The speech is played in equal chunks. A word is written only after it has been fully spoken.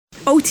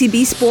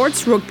OTB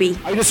Sports Rugby.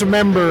 I just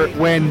remember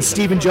when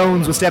Stephen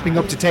Jones was stepping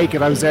up to take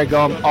it, I was there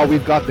going, oh,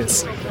 we've got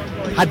this.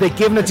 Had they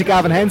given it to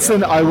Gavin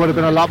Henson, I would have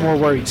been a lot more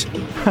worried.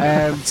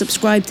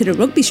 Subscribe to the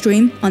rugby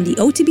stream on the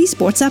OTB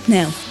Sports app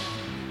now.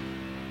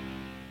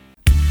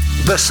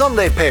 The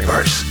Sunday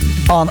Papers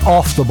on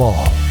Off the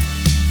Ball.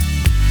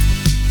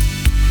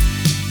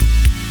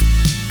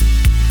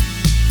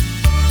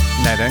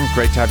 Now then,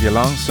 great to have you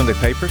along. Sunday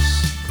Papers.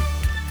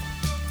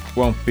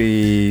 Won't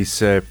be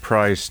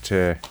surprised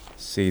to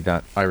see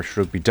that Irish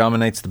rugby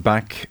dominates the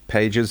back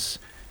pages.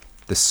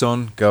 The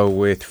Sun go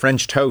with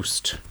French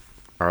toast.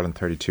 Ireland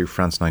 32,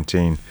 France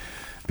 19.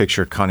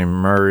 Picture Conor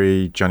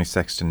Murray, Johnny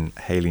Sexton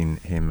hailing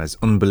him as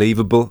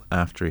unbelievable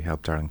after he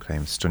helped Ireland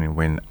claim a stunning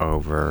win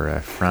over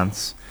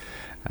France.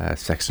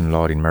 Sexton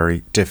lauding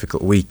Murray.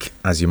 Difficult week,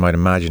 as you might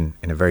imagine,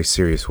 in a very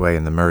serious way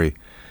in the Murray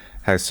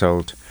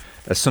household.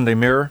 A Sunday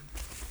Mirror.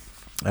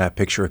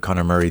 Picture of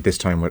Conor Murray, this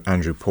time with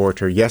Andrew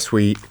Porter. Yes,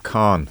 we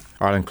can.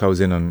 Ireland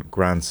close in on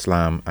Grand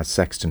Slam as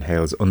Sexton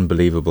hails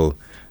unbelievable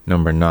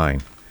number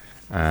 9.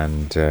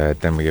 And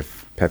then we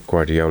have Pep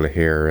Guardiola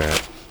here.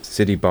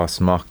 City boss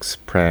mocks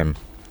Prem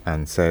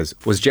and says,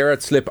 was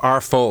Gerrard slip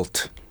our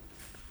fault?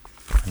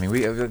 I mean,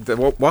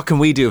 what can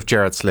we do if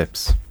Gerrard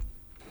slips?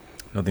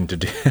 Nothing to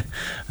do.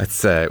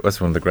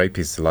 That's one of the great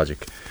pieces of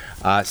logic.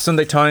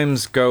 Sunday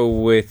Times go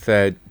with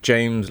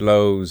James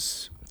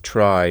Lowe's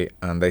try,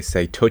 and they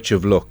say touch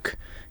of luck.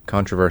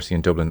 Controversy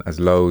in Dublin as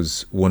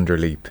Lowe's wonder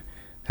leap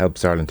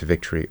helps Ireland to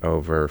victory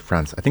over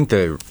France. I think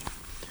the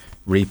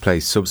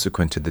replays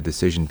subsequent to the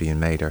decision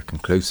being made are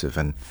conclusive,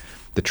 and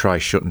the try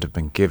shouldn't have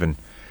been given.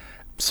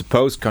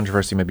 Suppose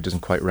controversy maybe doesn't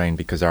quite reign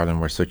because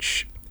Ireland were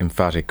such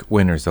emphatic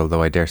winners,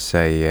 although I dare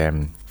say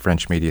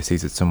French media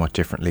sees it somewhat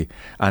differently.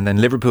 And then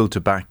Liverpool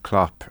to back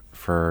Klopp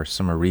for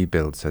summer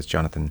rebuild, says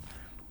Jonathan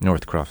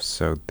Northcroft.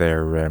 So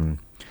they're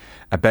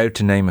about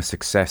to name a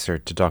successor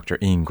to Dr.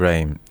 Ian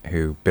Graham,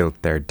 who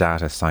built their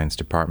data science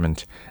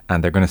department,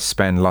 and they're going to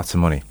spend lots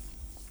of money,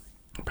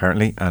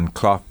 apparently. And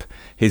Klopp,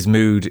 his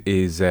mood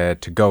is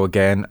to go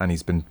again, and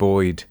he's been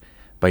buoyed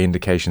by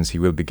indications he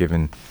will be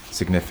given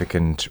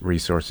significant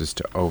resources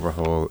to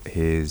overhaul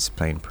his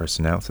playing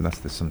personnel. So that's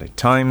the Sunday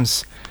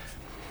Times.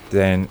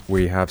 Then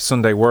we have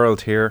Sunday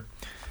World here.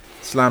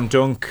 Slam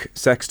dunk,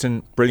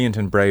 Sexton, brilliant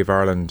and brave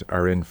Ireland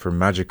are in for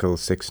magical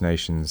Six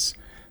Nations.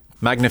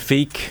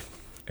 Magnifique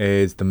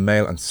is the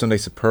Mail, and Sunday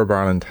Superb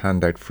Ireland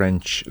hand out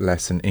French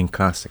lesson in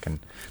classic. And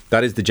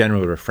that is the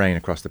general refrain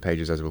across the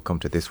pages, as we'll come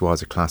to. This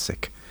was a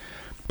classic.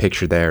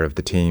 Picture there of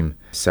the team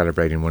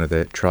celebrating one of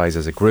the tries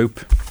as a group.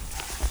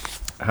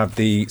 Have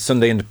the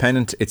Sunday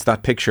Independent. It's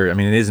that picture. I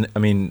mean,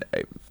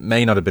 it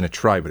may not have been a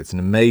try, but it's an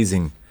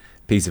amazing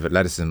piece of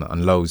athleticism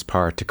on Lowe's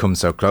part to come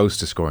so close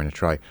to scoring a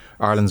try.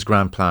 Ireland's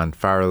grand plan.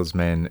 Farrell's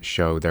men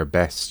show their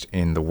best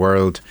in the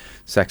world.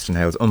 Sexton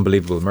hails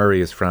unbelievable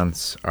Murray as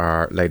France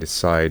are laid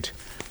aside,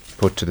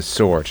 put to the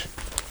sword.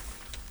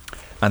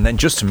 And then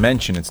just to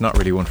mention, it's not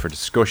really one for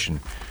discussion,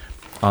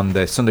 on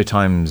the Sunday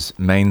Times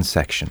main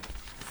section.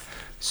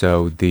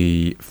 So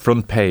the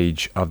front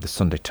page of the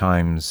Sunday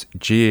Times,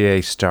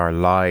 GAA star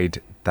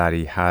lied that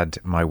he had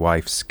my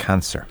wife's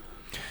cancer.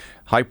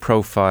 High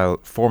profile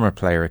former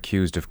player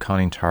accused of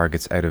conning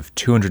targets out of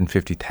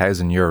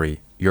 €250,000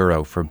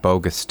 euro for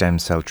bogus stem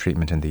cell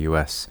treatment in the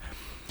US.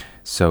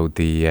 So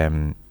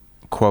the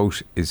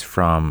quote is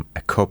from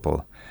a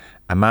couple.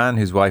 A man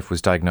whose wife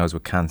was diagnosed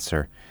with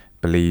cancer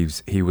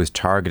believes he was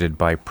targeted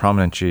by a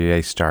prominent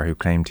GAA star who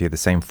claimed he had the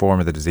same form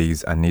of the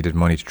disease and needed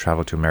money to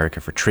travel to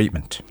America for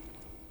treatment.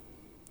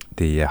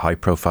 The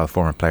high-profile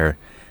former player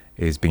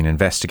is being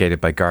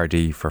investigated by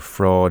Gardaí for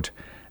fraud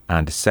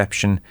and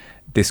deception.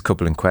 This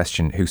couple in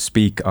question, who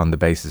speak on the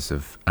basis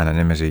of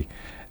anonymity,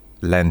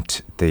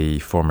 lent the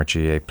former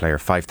GAA player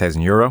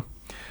 €5,000,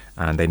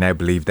 and they now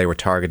believe they were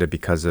targeted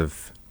because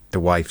of the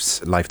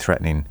wife's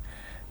life-threatening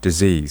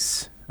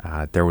disease.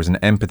 There was an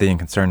empathy and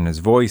concern in his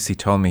voice. He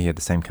told me he had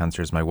the same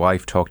cancer as my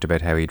wife, talked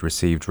about how he'd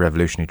received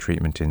revolutionary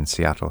treatment in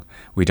Seattle.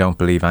 We don't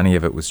believe any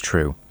of it was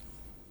true.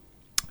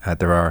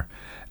 There are,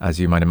 as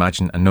you might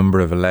imagine, a number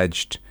of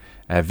alleged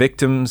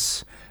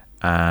victims,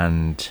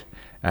 and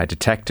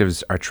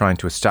detectives are trying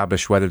to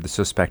establish whether the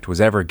suspect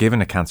was ever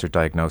given a cancer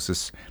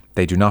diagnosis.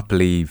 They do not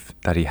believe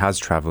that he has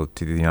travelled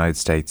to the United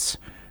States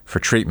for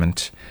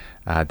treatment.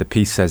 The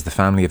piece says the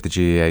family of the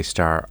GAA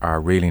star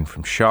are reeling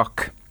from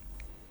shock.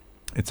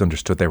 It's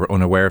understood they were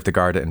unaware of the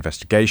Garda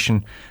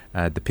investigation.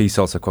 The piece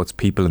also quotes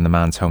people in the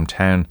man's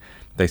hometown.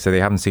 They say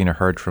they haven't seen or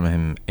heard from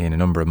him in a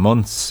number of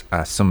months.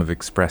 Some have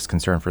expressed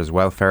concern for his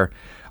welfare.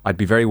 I'd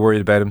be very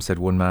worried about him, said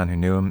one man who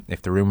knew him.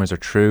 If the rumours are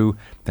true,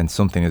 then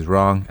something is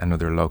wrong,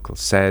 another local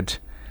said.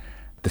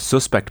 The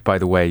suspect, by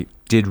the way,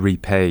 did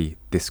repay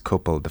this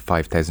couple the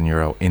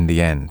 €5,000 in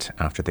the end,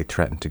 after they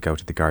threatened to go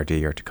to the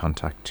Gardaí or to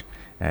contact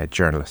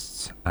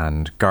journalists.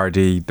 And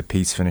Gardaí, the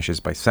piece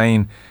finishes by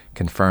saying,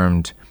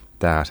 confirmed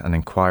that an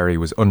inquiry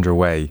was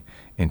underway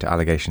into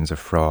allegations of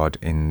fraud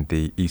in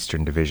the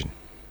Eastern Division.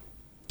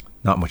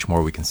 Not much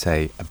more we can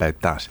say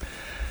about that.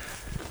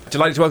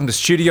 Delighted to welcome to the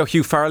studio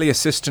Hugh Farley,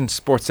 Assistant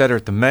Sports Editor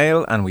at The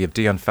Mail, and we have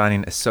Dion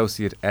Fanning,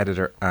 Associate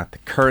Editor at The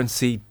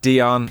Currency.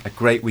 Dion, a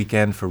great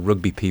weekend for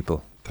rugby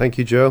people. Thank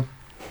you, Joe.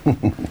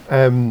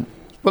 Well,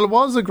 it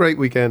was a great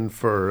weekend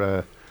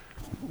for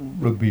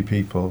rugby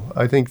people.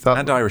 I think that...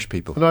 And Irish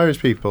people. And Irish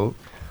people.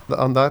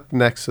 On that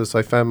nexus,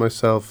 I found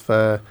myself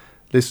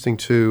listening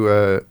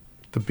to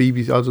the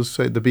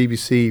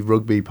BBC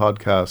rugby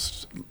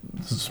podcast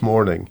this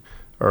morning,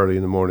 early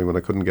in the morning when I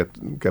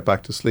couldn't get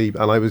back to sleep,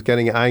 and I was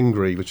getting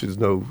angry, which is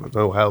no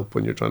help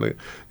when you're trying to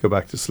go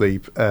back to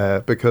sleep,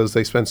 because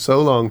they spent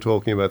so long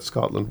talking about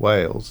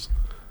Scotland-Wales,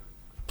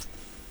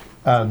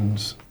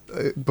 and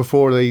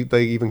before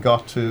they even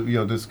got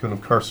to this kind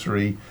of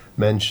cursory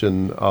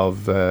mention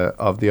of the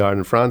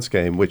Ireland-France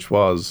game, which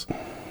was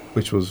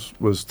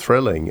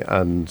thrilling,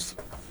 and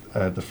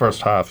the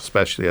first half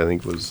especially I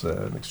think was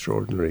an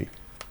extraordinary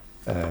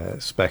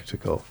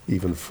spectacle,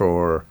 even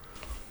for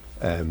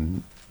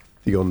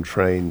the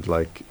untrained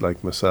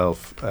like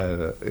myself.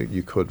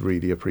 You could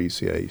really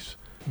appreciate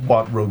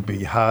what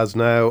rugby has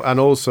now, and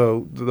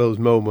also those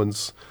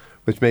moments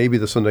which maybe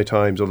the Sunday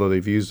Times, although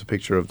they've used a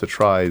picture of the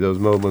try, those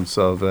moments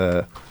of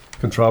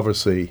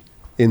controversy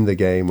in the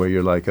game where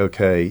you're like,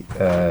 okay,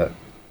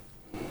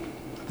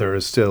 there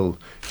is still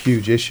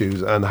huge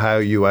issues, and how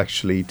you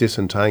actually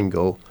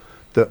disentangle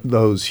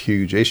those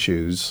huge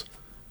issues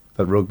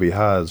that rugby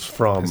has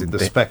from the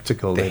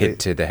spectacle. The hit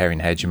to the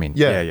Herring Hedge, you mean?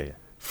 Yeah.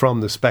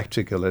 From the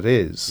spectacle it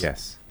is.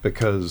 Yes.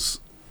 Because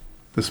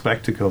the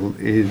spectacle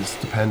is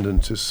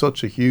dependent to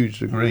such a huge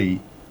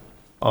degree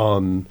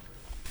on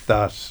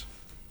that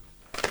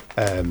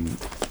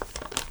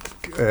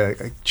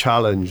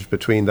challenge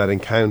between that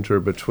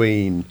encounter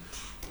between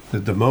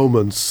the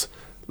moments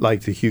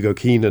like the Hugo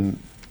Keenan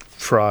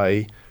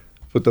try,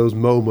 but those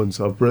moments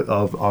of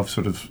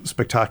sort of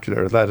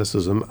spectacular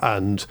athleticism,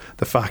 and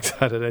the fact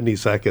that at any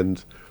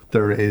second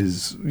there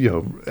is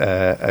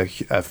a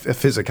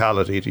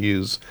physicality, to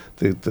use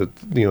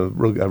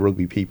a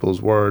rugby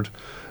people's word,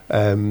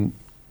 that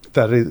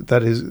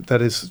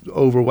is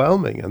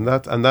overwhelming, and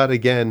that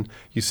again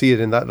you see it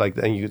in that,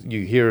 and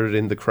you hear it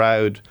in the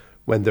crowd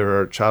when there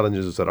are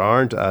challenges that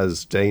aren't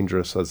as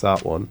dangerous as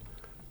that one,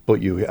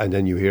 and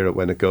then you hear it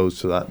when it goes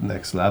to that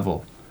next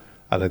level.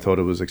 And I thought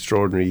it was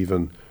extraordinary,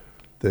 even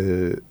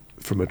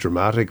from a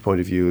dramatic point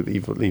of view,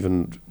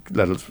 even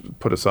let us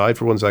put aside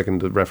for 1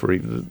 second the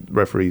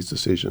referee's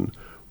decision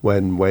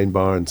when Wayne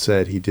Barnes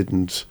said he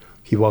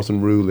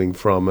wasn't ruling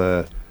from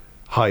a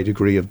high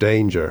degree of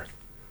danger,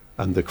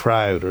 and the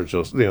crowd are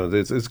just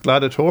it's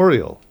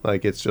gladiatorial,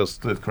 like it's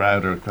just the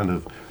crowd are kind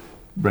of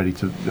ready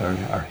to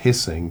are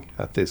hissing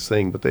at this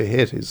thing, but the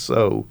hit is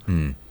so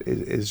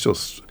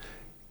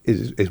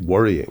is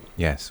worrying.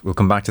 Yes, we'll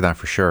come back to that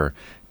for sure.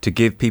 To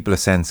give people a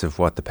sense of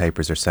what the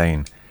papers are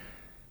saying,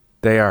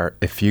 they are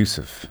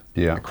effusive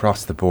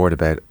across the board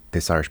about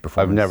this Irish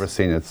performance. I've never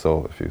seen it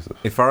so effusive.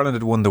 If Ireland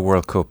had won the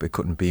World Cup, it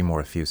couldn't be more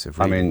effusive,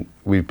 really. I mean,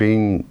 we've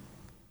been,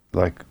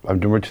 I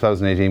remember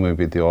 2018 when we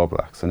beat the All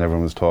Blacks, and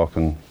everyone was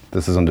talking,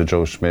 this is under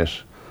Joe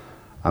Schmidt,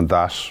 and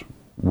that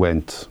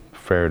went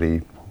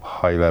fairly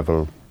high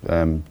level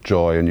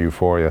joy and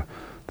euphoria.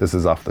 This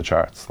is off the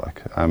charts.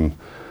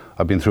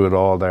 I've been through it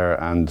all there,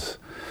 and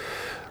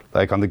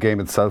on the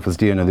game itself, as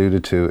Dion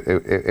alluded to,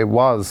 it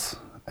was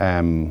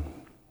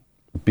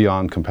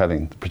beyond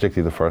compelling,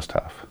 particularly the first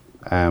half.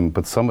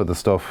 But some of the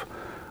stuff,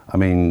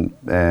 Roy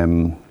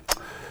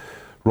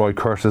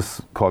Curtis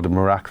called it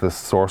miraculous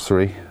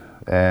sorcery.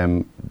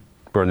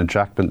 Bernard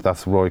Jackman,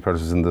 that's Roy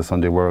Curtis in the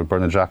Sunday World.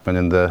 Bernard Jackman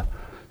in the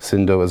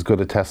Sindo, as good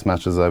a test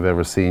match as I've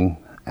ever seen.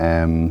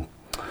 Brendan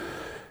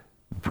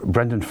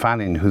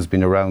Fanning, who's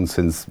been around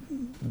since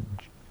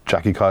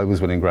Jackie Kyle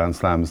was winning Grand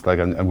Slams,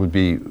 and would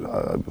be,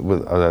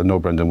 I know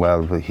Brendan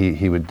well, but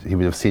he would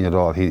have seen it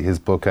all. His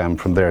book,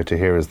 From There to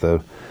Here, is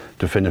the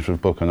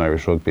definitive book on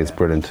Irish rugby. It's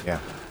brilliant. Yeah.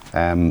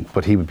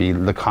 But he would be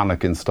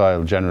laconic in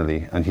style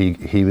generally, and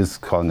he was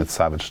calling it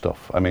savage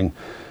stuff.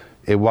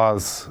 It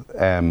was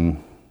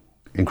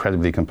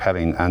incredibly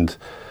compelling, and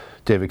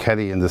David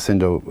Kelly in the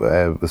Sindo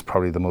was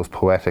probably the most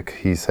poetic.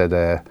 He said,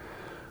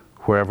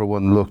 wherever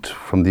one looked,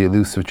 from the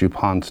elusive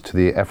Dupont to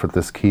the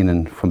effortless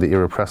Keenan, from the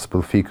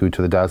irrepressible Fiku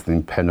to the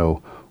dazzling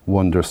Penno,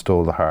 wonder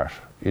stole the heart.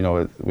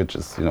 Which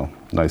is,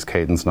 nice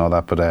cadence and all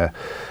that. But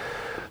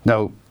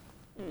now,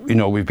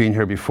 we've been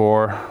here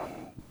before,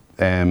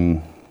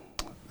 and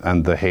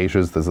the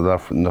haters, there's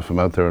enough of them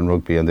out there in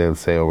rugby, and they'll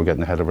say, we're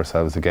getting ahead of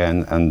ourselves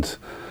again. And,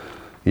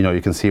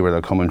 you can see where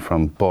they're coming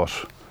from. But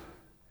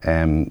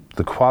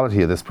the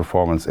quality of this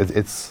performance,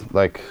 it's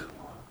like,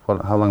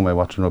 how long am I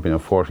watching rugby now?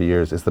 40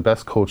 years. It's the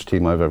best coach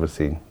team I've ever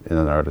seen in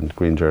an Ireland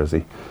green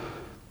jersey.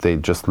 They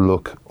just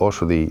look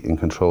utterly in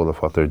control of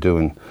what they're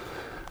doing,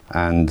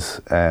 and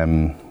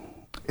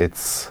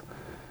it's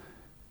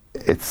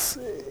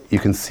you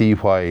can see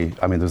why.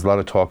 There's a lot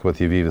of talk about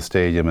the Aviva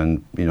Stadium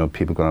and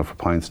people going out for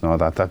pints and all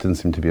that. That didn't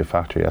seem to be a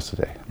factor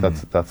yesterday.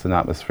 That's an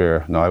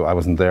atmosphere. No, I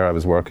wasn't there. I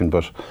was working,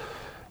 but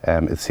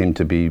it seemed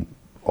to be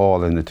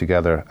all in it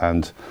together.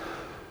 And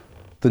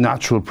the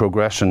natural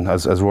progression,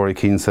 as Rory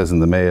Keane says in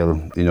the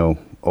Mail, you know,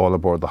 all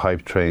aboard the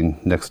hype train,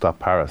 next stop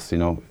Paris, you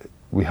know,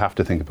 we have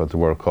to think about the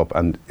World Cup.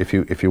 And if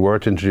you were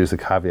to introduce a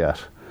caveat,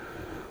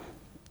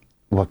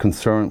 what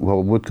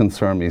would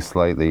concern me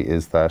slightly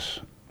is that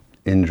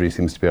injury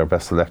seems to be our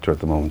best selector at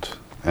the moment.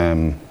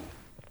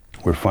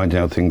 We're finding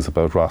out things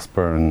about Ross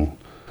Byrne,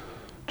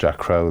 Jack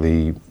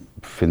Crowley,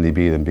 Finlay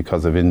Bealham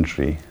because of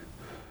injury,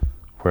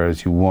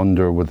 whereas you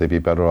wonder, would they be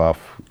better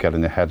off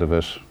getting ahead of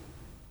it?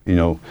 You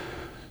know,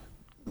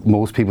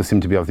 most people seem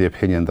to be of the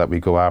opinion that we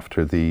go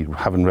after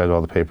having read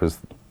all the papers,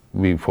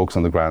 we focus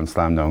on the Grand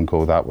Slam now and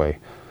go that way.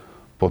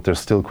 But there's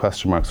still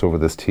question marks over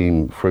this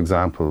team. For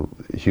example,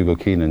 Hugo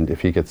Keenan,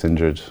 if he gets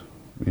injured,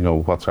 you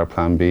know, what's our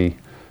plan B?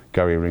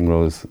 Gary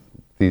Ringrose,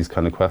 these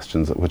kind of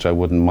questions, which I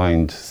wouldn't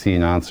mind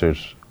seeing answered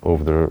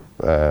over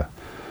the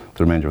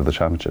remainder of the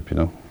championship, you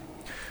know.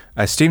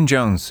 Stephen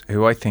Jones,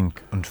 who I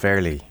think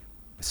unfairly,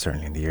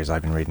 certainly in the years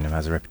I've been reading him,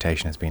 has a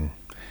reputation as being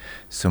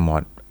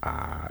somewhat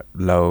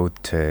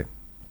loath to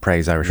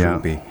praise Irish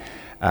rugby.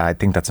 I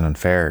think that's an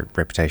unfair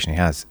reputation he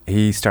has.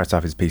 He starts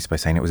off his piece by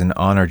saying it was an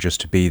honour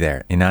just to be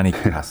there in any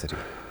capacity.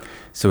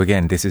 So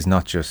again, this is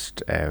not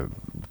just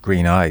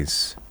green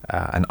eyes,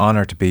 an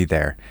honour to be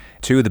there.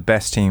 Two of the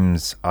best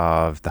teams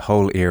of the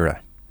whole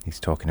era. He's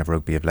talking of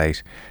rugby of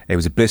late. It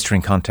was a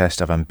blistering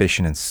contest of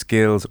ambition and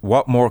skills.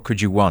 What more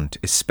could you want,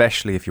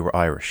 especially if you were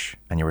Irish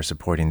and you were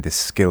supporting this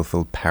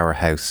skillful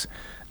powerhouse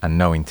and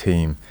knowing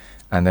team?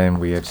 And then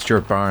we had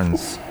Stuart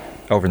Barnes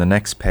over the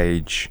next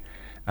page,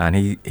 and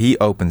he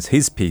opens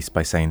his piece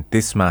by saying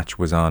this match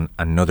was on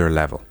another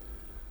level.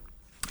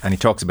 And he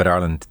talks about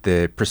Ireland.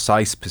 The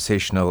precise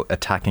positional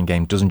attacking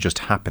game doesn't just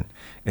happen.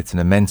 It's an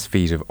immense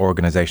feat of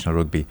organisational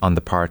rugby on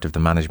the part of the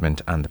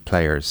management and the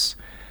players.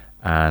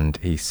 And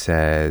he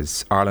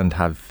says Ireland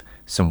have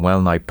some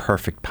well-nigh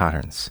perfect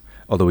patterns,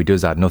 although he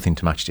does add nothing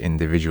to match the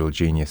individual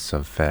genius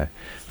of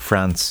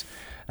France.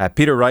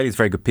 Peter Riley's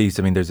very good piece.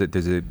 I mean, there's a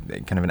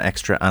kind of an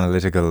extra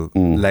analytical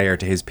layer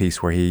to his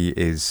piece where he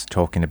is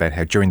talking about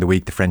how during the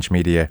week the French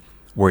media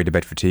worried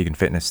about fatigue and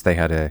fitness. They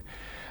had a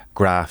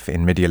graph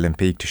in Midi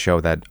Olympique to show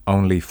that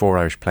only 4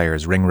 Irish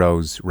players,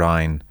 Ringrose,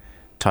 Ryan,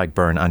 Tadhg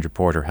Beirne, Andrew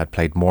Porter, had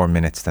played more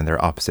minutes than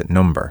their opposite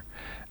number.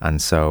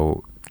 And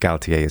so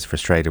Galtier is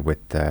frustrated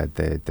with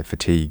the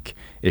fatigue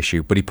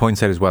issue. But he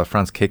points out as well,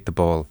 France kicked the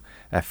ball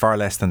far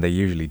less than they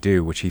usually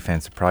do, which he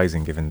found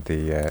surprising given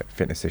the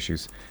fitness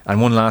issues.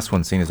 And one last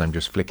one, seeing as I'm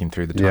just flicking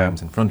through the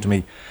times in front of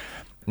me.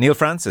 Neil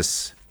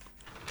Francis,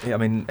 I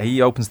mean,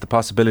 he opens the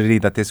possibility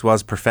that this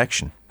was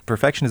perfection.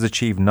 Perfection is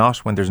achieved not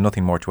when there's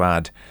nothing more to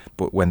add,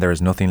 but when there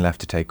is nothing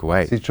left to take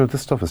away. See, Joe,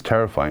 this stuff is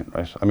terrifying,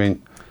 right? I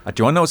mean... do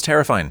you want to know what's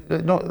terrifying?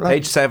 No,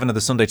 Page 7 of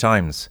the Sunday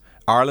Times.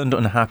 Ireland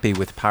unhappy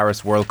with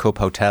Paris World Cup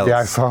hotels. Yeah,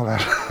 I saw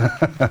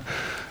that.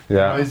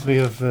 Yeah. Reminds me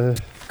of...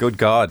 Good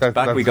God,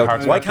 back we go.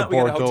 Why can't we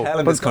get a hotel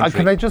in this country?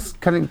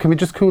 Can we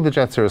just cool the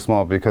jets here a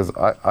small? Because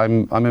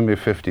I'm in my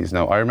 50s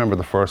now. I remember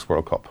the first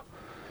World Cup.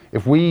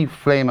 If we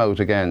flame out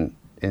again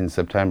in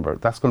September,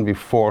 that's going to be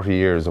 40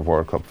 years of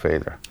World Cup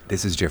failure.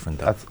 This is different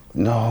though.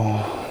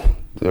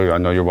 I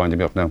know you're winding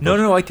me up now.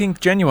 No, I think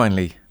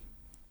genuinely.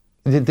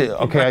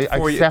 Okay, I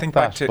accept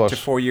back that. to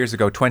 4 years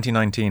ago,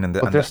 2019,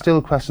 but there's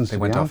still questions to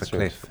be answered. They went off a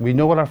cliff. We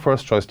know what our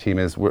first choice team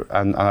is,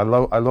 and I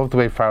love the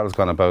way Farrell's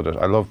gone about it.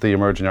 I love the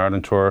Emerging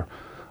Ireland tour.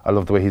 I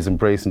love the way he's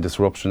embracing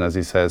disruption, as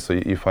he says, so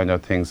you find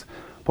out things.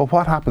 But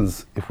what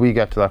happens if we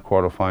get to that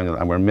quarter-final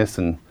and we're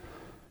missing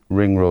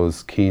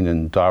Ringrose,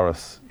 Keenan,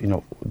 Doris, you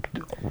know,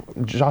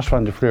 Josh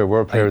Van der Fleer,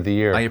 World Player of the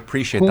Year. I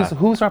appreciate that.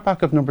 Who's our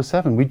backup number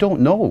 7? We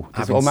don't know.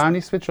 Does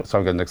Omani switch up? So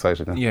I'm getting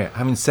excited now. Yeah,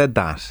 having said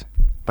that,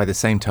 by the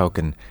same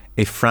token,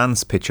 if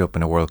France pitch up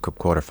in a World Cup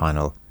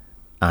quarter-final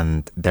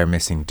and they're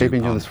missing They've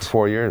been doing this for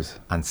 4 years.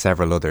 And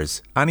several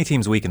others. Any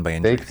team's weakened by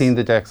injuries. They cleaned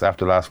the decks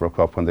after last World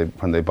Cup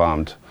when they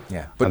bombed.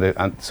 Yeah.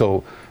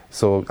 So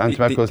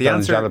Antoinette goes down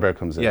and Jalibert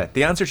comes in. Yeah,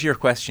 the answer to your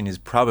question is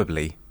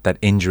probably that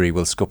injury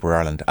will scupper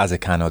Ireland as it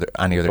can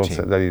any other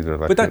team. That either,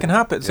 but that can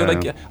happen. So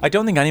I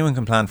don't think anyone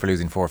can plan for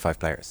losing 4 or 5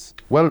 players.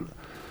 Well,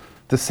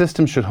 the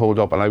system should hold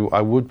up, and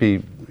I would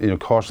be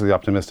cautiously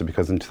optimistic,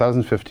 because in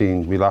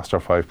 2015 we lost our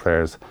 5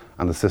 players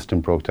and the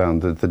system broke down.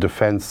 The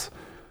defence,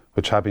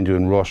 which had been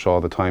doing rush all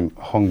the time,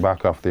 hung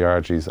back off the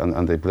RGs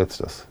and they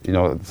blitzed us.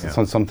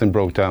 Something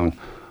broke down.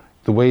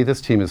 The way this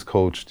team is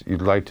coached,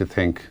 you'd like to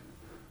think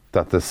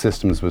that the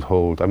systems would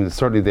hold. I mean,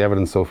 certainly the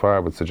evidence so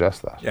far would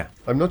suggest that. Yeah,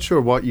 I'm not sure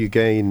what you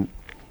gain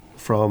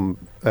from.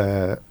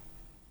 Are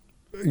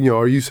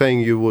you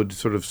saying you would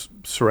sort of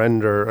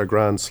surrender a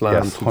Grand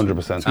Slam? Yes,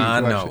 100%.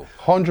 No,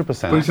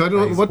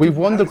 100%. We've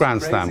won the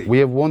Grand Slam. We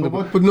have won the.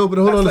 But hold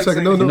on a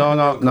second.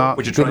 No.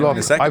 Would you try luck.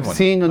 I've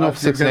seen enough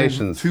Six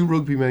Nations. 2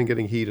 rugby men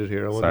getting heated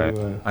here.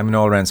 I'm an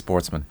all-round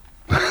sportsman.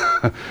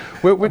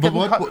 We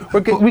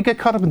get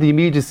caught up in the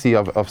immediacy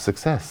of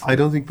success. I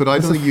don't think. But I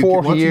don't think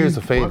 40 years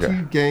of failure. What do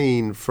you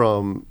gain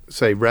from,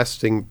 say,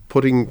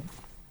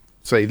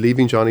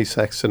 leaving Johnny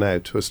Sexton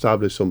out to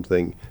establish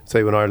something?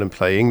 Say when Ireland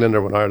play England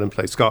or when Ireland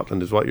play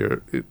Scotland is what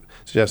you're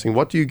suggesting.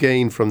 What do you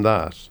gain from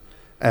that?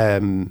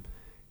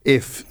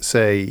 If,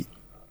 say,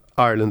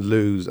 Ireland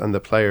lose and the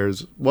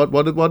players,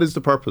 what is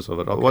the purpose of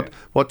it?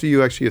 What do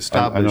you actually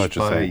establish I know what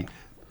you're by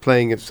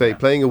saying.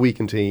 playing a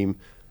weakened team,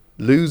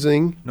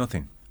 losing?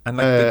 Nothing. And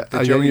like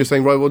And you're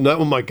saying, right? Well, now,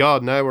 oh my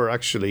God! Now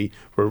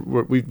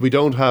we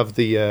don't have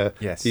the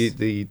Yes.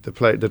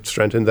 the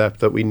strength and depth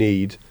that we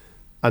need,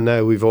 and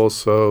now we've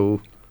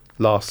also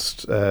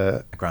lost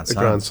a Grand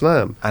Slam. Grand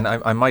Slam. And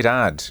I might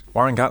add,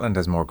 Warren Gatland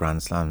has more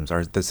Grand Slams,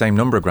 or the same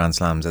number of Grand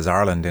Slams as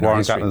Ireland in our Warren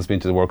history. Gatland's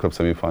been to the World Cup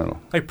semi-final.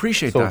 I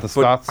appreciate So that. the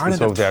but Scots and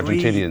Ireland so have the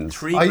Argentinians.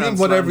 three I think Grand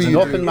whatever Slams you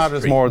in Nothing their matters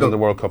history. more than the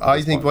World Cup. at I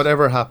this think point.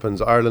 whatever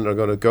happens, Ireland are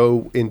going to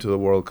go into the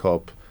World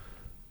Cup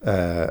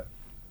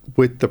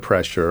with the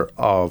pressure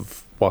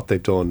of what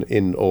they've done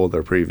in all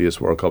their previous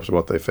World Cups and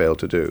what they failed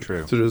to do.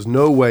 True. So there's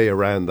no way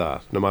around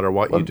that, no matter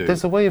what Well, you do.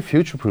 there's a way of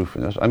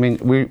future-proofing it. I mean,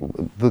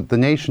 the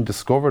nation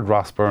discovered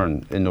Ross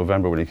Byrne in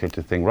November when he kicked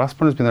the thing. Ross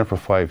Byrne has been there for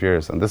 5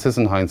 years, and this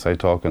isn't hindsight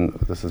talking.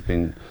 This has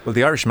been... Well,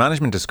 the Irish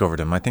management discovered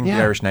him. I think the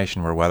Yeah. Irish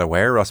nation were well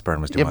aware Ross Byrne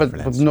was doing Yeah, well for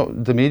but Leinster. no,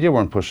 the media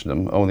weren't pushing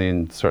him, only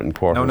in certain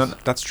quarters. No,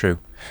 that's true.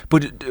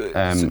 But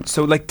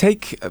so like,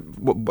 take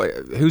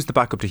who's the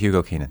backup to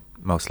Hugo Keenan?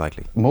 Most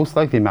likely. Most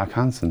likely Mac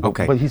Hansen.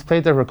 Okay. But he's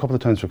played there a couple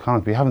of times for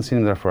Connacht. We haven't seen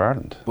him there for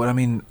Ireland. But I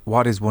mean,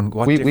 what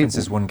We- difference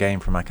is one game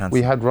for McHanson?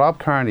 We had Rob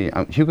Kearney.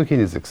 And Hugo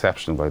Keenan is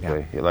exceptional, by the Yeah.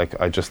 way. Like,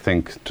 I just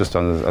think, just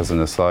as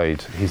an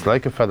aside, he's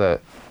like a fella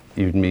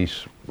you'd meet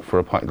for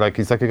a pint. Like,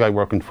 he's like a guy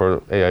working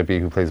for AIB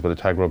who plays a bit of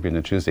tag rugby on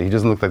a Tuesday. He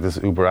doesn't look like this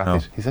uber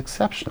athlete. He's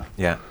exceptional.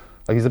 Yeah.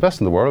 Like, he's the best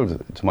in the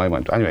world, to my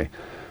mind. Anyway,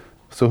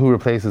 so who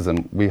replaces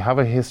him? We have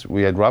a history.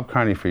 We had Rob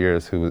Kearney for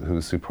years, who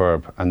was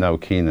superb, and now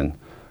Keenan.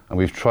 And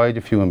we've tried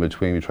a few in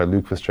between. We tried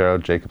Luke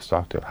Fitzgerald, Jacob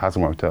Stockdale.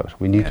 Hasn't worked out.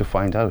 We need to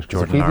find out.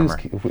 'Cause Jordan Larmour.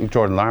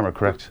 Jordan Larmour,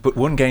 correct. But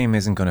one game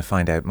isn't going to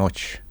find out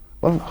much.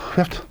 Well, we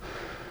have to,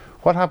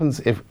 what happens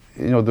if,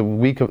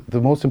 the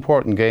most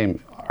important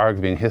game,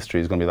 arguably in history,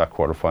 is going to be that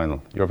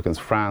quarter-final? You're up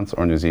against France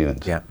or New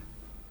Zealand. Yeah.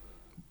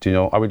 Do you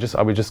know, are we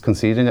just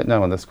conceding it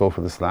now and let's go for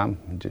the slam?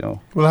 Do you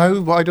know? Well, I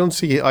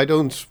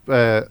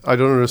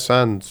don't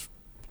understand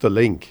the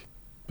link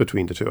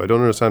between the two. I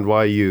don't understand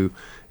why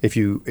if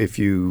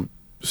you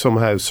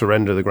somehow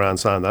surrender the Grand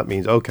Slam, that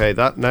means okay,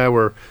 that now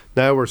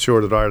we're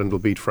sure that Ireland will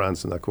beat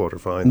France in that quarter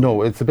final.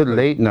 No, it's a bit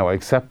late now. I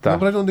accept that. No,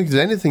 but I don't think there's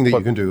anything that But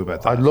you can do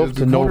about that. I'd love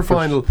the to know quarter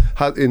final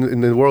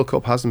in the World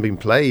Cup hasn't been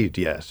played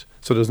yet,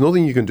 so there's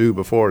nothing you can do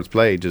before it's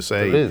played to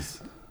say. There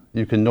is.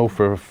 You can know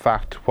for a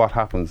fact what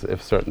happens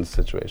if certain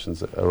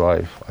situations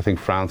arrive. I think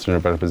France are in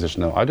a better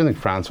position now. I don't think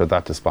France are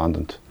that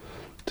despondent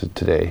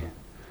today,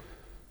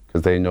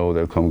 because they know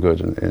they'll come good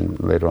in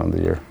later on in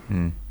the year.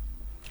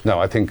 No,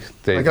 I think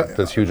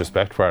there's huge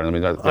respect for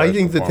Ireland. I mean, I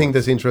think the thing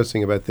that's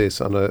interesting about this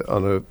on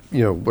a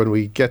when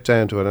we get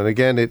down to it, and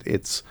again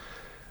it's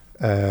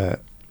the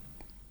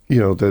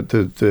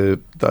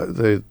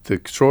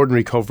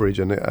extraordinary coverage,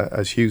 and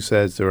as Hugh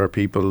says, there are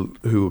people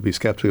who will be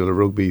sceptical of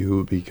rugby who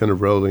will be kind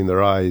of rolling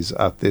their eyes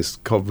at this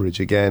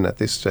coverage again at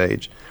this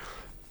stage.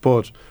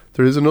 But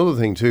there is another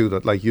thing too,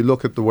 that like you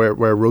look at where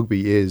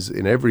rugby is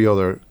in every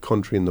other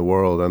country in the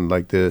world, and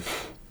like the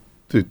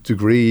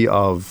degree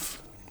of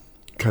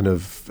kind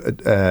of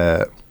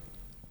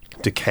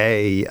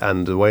decay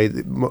and the way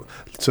that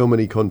so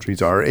many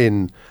countries are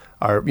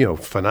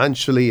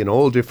financially in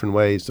all different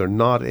ways,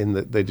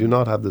 they do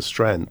not have the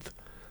strength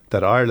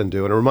that Ireland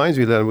do. And it reminds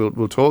me, then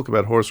we'll talk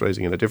about horse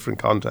racing in a different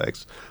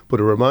context, but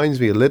it reminds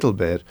me a little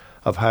bit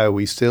of how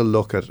we still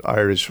look at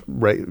Irish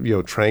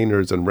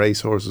trainers and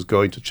racehorses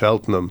going to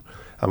Cheltenham,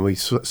 and we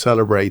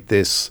celebrate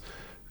this,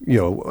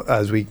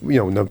 as we,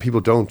 now people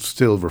don't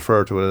still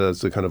refer to it as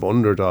the kind of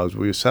underdogs.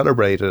 We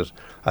celebrate it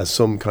as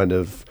some kind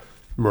of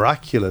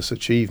miraculous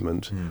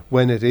achievement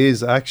when it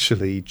is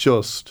actually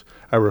just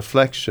a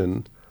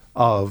reflection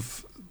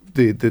of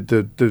the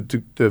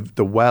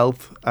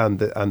wealth and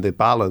the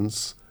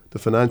balance, the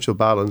financial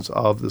balance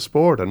of the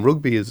sport. And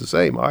rugby is the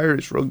same.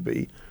 Irish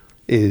rugby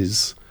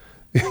is,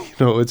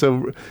 it's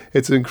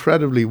an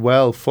incredibly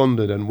well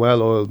funded and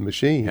well oiled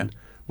machine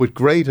with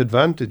great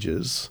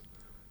advantages.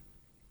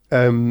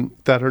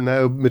 That are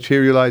now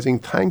materialising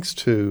thanks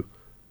to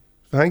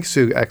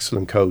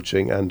excellent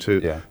coaching and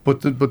to,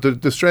 but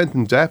the strength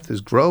and depth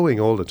is growing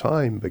all the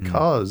time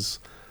because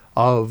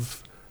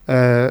of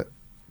the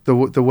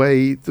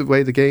way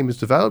the game is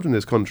developed in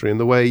this country, and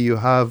the way you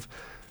have.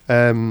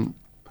 And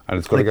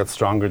it's going to get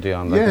stronger,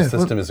 Dion. The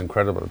system is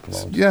incredible at the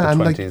moment. Yeah, the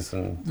and 20s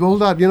and all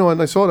that,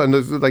 and I saw that,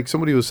 and like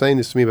somebody was saying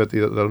this to me about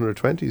the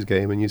under-20s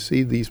game, and you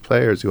see these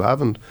players who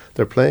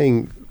they're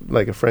playing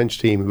like a French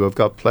team who have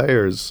got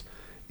players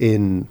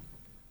in,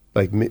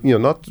 like,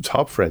 not the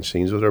top French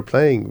teams, but they're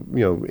playing,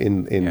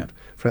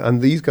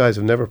 and these guys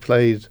have never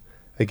played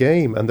a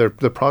game, and they're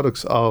the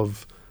products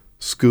of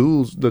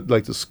schools,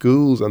 like the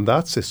schools and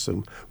that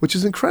system, which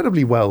is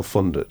incredibly well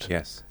funded.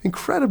 Yes,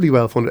 incredibly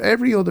well funded.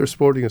 Every other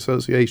sporting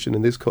association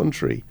in this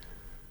country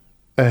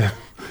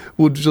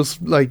would be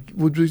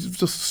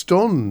just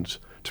stunned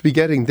to be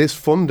getting this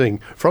funding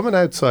from an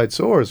outside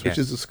source, which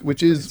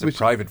is a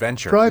private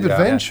venture. Private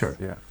venture.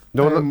 Yeah.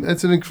 No,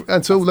 it's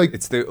and so like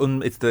it's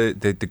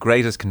the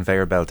greatest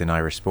conveyor belt in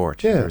Irish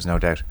sport. Yeah. There's no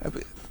doubt.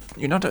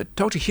 You're not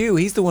talk to Hugh.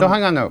 He's the one. No,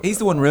 hang on now. He's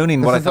the one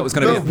ruining what I thought was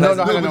going to be a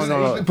pleasant.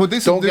 No. But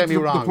this, Don't get me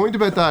wrong. The point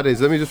about that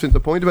is, let me just think. The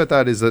point about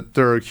that is that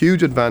there are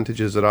huge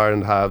advantages that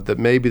Ireland have that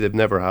maybe they've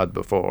never had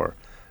before,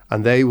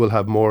 and they will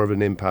have more of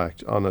an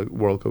impact on a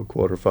World Cup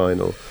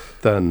quarter-final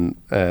than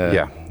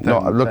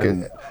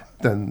than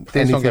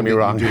don't get me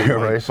wrong here,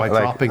 right? By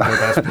dropping their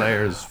best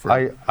players.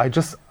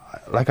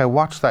 I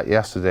watched that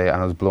yesterday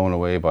and I was blown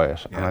away by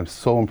it, and I'm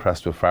so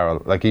impressed with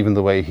Farrell. Like, even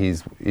the way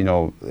he's,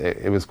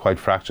 it was quite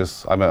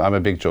fractious. I'm a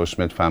big Joe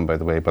Schmidt fan, by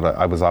the way, but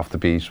I was off the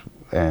beat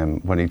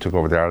when he took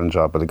over the Ireland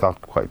job, but it got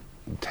quite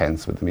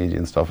tense with the media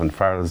and stuff, and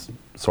Farrell's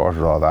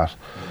sorted all that.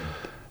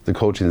 The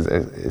coaching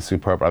is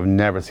superb. I've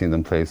never seen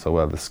them play so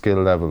well. The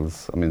skill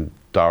levels, I mean,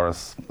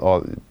 Doris,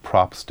 all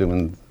props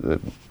doing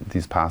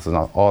these passes,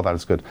 and all that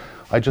is good.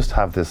 I just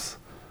have this,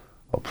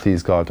 oh,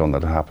 please God, don't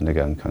let it happen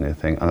again kind of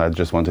thing. And I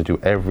just want to do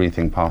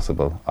everything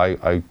possible.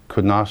 I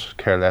could not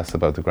care less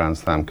about the Grand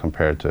Slam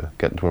compared to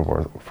getting to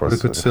a first.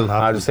 It could still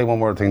happen. I'll just say one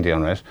more thing,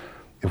 Dion, right?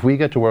 If we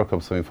get to World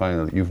Cup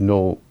semi-final, you've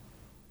no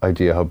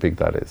idea how big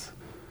that is.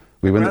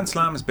 Grand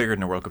Slam is bigger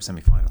than a World Cup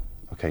semi-final.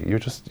 Okay, you're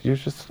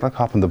just like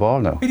hopping the ball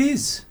now. It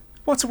is.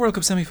 What's a World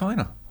Cup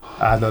semi-final?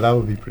 No, that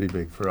would be pretty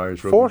big for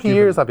Irish rugby. 40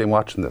 years I've been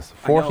watching this.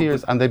 40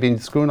 years, and they've been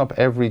screwing up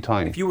every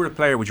time. If you were a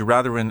player, would you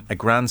rather win a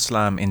Grand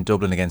Slam in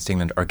Dublin against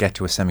England or get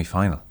to a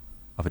semi-final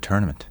of a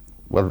tournament?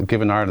 Well,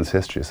 given Ireland's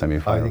history, a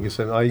semi-final.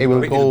 I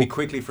think it'll be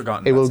quickly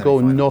forgotten. It will go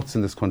nuts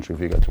in this country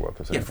if you get to World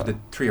Cup semi-final. Yeah, for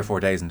the 3 or 4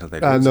 days until they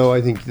lose. No,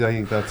 I think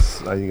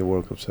a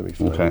World Cup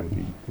semi-final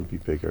would be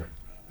bigger.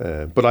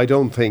 But I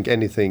don't think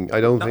anything.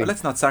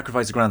 Let's not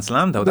sacrifice a Grand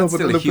Slam, though. That's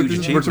still a huge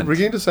achievement. We're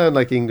beginning to sound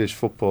like English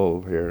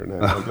football here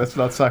now. Let's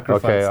not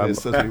sacrifice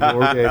this as we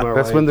war game our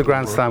Let's way win the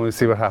Grand Slam. We'll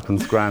see what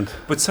happens. Grand.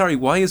 But sorry,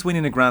 why is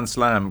winning a Grand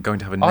Slam going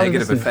to have a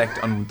negative effect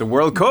on the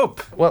World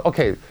Cup? Well,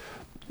 okay.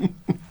 You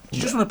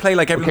just want to play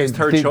like everyone's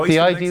third choice. The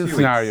ideal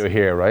scenario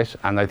here, right?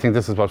 And I think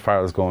this is what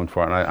Farrell's going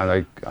for,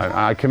 and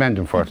I commend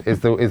him for it. Is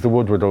the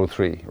Woodward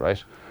 03,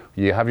 right?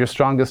 You have your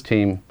strongest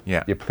team.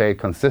 Yeah. You play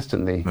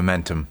consistently.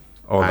 Momentum.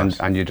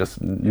 And you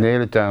just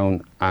nail it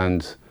down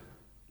and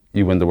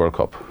you win the World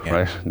Cup,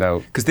 right? Now,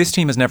 because this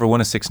team has never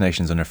won a Six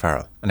Nations under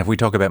Farrell. And if we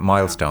talk about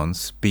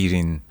milestones,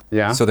 beating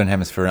Southern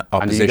Hemisphere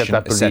opposition,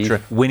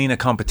 etc., winning a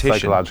competition,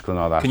 psychological and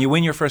all that. Can you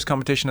win your first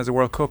competition as a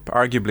World Cup?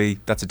 Arguably,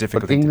 that's a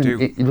difficult thing to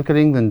do. You look at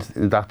England,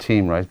 that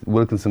team, right?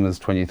 Wilkinson was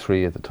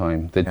 23 at the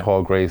time. They'd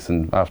Paul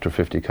Grayson after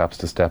 50 caps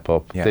to step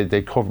up. Yeah.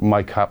 They cover.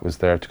 Mike Catt was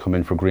there to come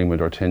in for Greenwood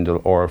or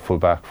Tyndall or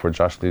fullback for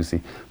Josh Lucy.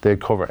 They'd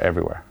cover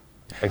everywhere.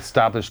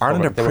 Established.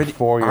 Ireland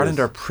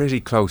are pretty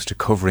close to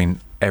covering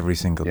every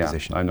single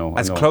position. I know.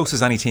 As close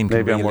as any team can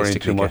Maybe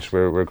realistically I'm worrying too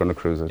much. We're going to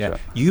cruise it. Yeah.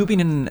 You being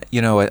in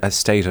a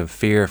state of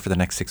fear for the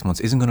next 6 months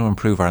isn't going to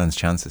improve Ireland's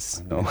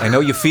chances. I know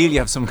you feel you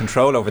have some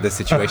control over this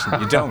situation.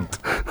 You don't.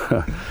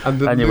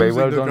 And anyway,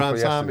 well the done Grand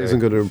Slam isn't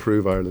going to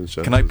improve Ireland's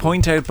chances. Can I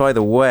point out, by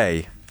the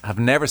way, I've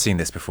never seen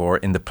this before,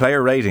 in the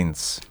player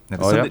ratings.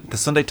 Now, the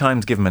Sunday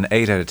Times give him an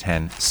 8 out of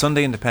 10.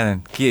 Sunday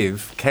Independent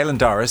give Caelan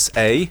Doris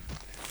a...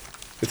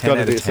 It's got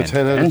to be. It's a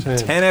 10 out of 10.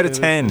 10 out of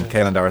 10,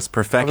 Caelan Doris.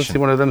 Perfection. I haven't seen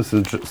one of them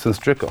since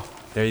Dricko.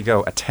 There you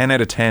go. A 10 out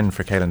of 10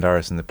 for Caelan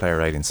Doris in the player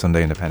rating,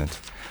 Sunday Independent.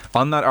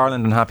 On that,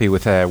 Ireland unhappy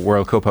with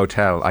World Cup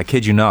hotel. I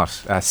kid you not.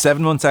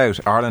 7 months out,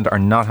 Ireland are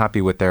not happy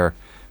with their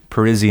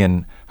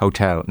Parisian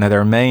hotel. Now,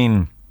 their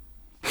main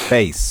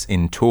base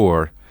in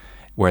Tours,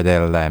 where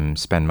they'll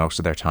spend most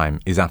of their time,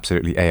 is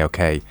absolutely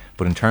A-OK.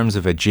 But in terms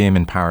of a hotel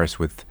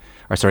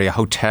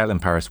in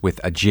Paris with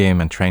a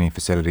gym and training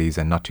facilities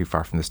and not too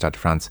far from the Stade de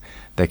France,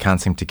 they can't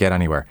seem to get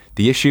anywhere.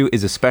 The issue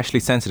is especially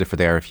sensitive for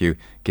the RFU,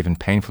 given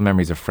painful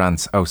memories of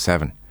France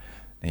 07.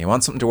 Now, you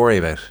want something to worry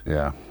about.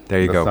 Yeah.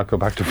 There you go. Let's not go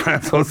back to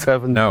France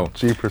 07. No.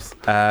 Jeepers.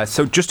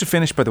 So just to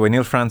finish, by the way,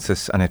 Neil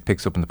Francis, and it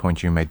picks up on the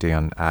point you made,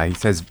 Dion, he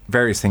says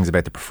various things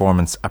about the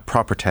performance, a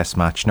proper test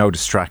match, no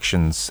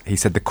distractions. He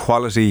said the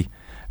quality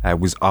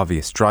was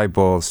obvious. Dry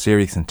balls,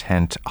 serious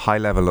intent, high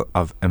level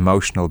of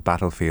emotional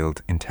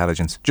battlefield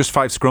intelligence. Just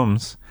 5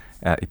 scrums,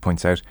 he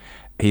points out.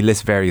 He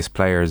lists various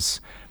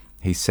players.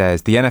 He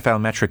says the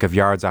NFL metric of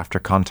yards after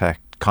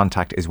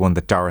contact is one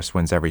that Doris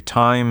wins every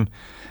time.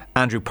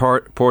 Andrew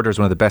Porter is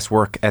one of the best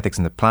work ethics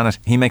on the planet.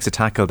 He makes a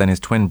tackle, then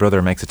his twin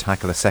brother makes a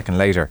tackle a second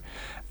later.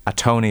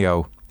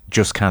 Antonio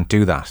just can't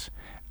do that.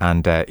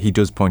 And he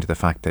does point to the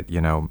fact that,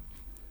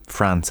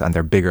 France and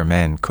their bigger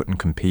men couldn't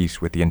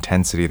compete with the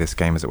intensity of this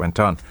game as it went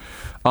on.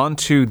 On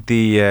to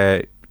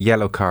the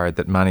yellow card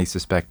that many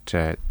suspect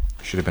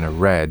should have been a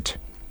red.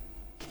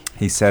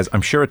 He says,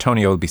 I'm sure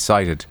Antonio will be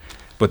cited,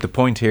 but the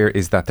point here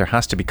is that there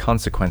has to be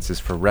consequences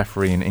for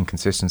refereeing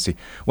inconsistency.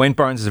 Wayne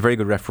Barnes is a very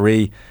good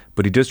referee,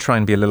 but he does try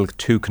and be a little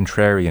too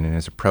contrarian in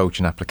his approach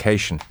and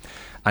application.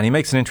 And he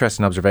makes an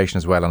interesting observation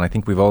as well, and I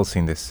think we've all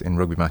seen this in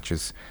rugby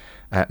matches.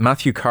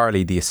 Matthew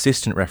Carley, the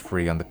assistant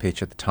referee on the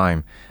pitch at the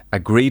time,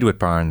 agreed with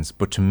Barnes,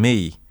 but to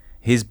me,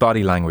 his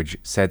body language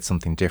said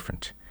something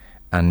different.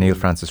 And Neil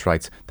Francis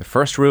writes, the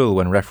first rule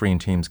when refereeing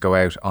teams go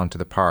out onto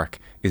the park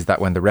is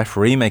that when the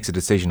referee makes a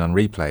decision on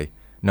replay,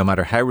 no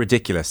matter how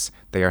ridiculous,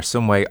 they are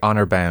some way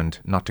honour bound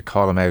not to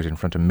call him out in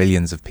front of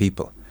millions of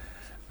people.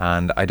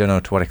 And I don't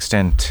know to what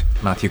extent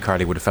Matthew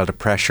Carley would have felt a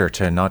pressure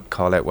to not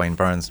call out Wayne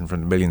Burns in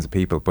front of millions of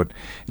people, but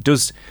it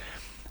does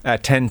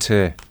tend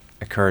to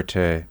occur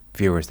to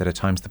viewers that at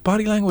times the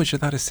body language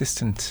of that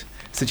assistant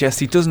suggests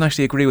he doesn't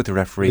actually agree with the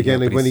referee. Again,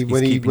 but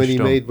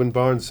when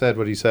Barnes said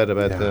what he said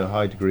about the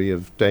high degree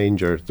of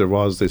danger, there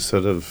was this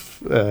sort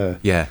of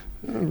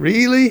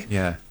really?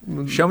 Yeah.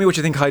 Show me what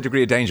you think high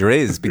degree of danger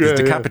is, because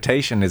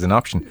decapitation is an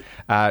option.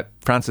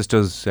 Francis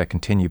does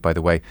continue, by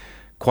the way.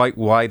 Quite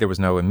why there was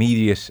no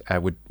immediate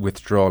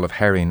withdrawal of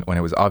Herring when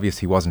it was obvious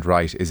he wasn't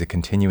right is a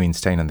continuing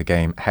stain on the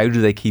game. How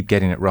do they keep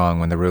getting it wrong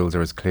when the rules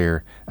are as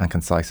clear and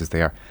concise as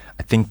they are?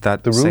 I think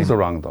that the rules are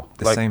wrong, though.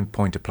 The same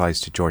point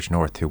applies to George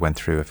North, who went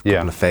through a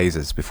couple of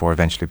phases before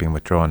eventually being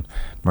withdrawn.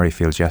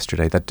 Murrayfields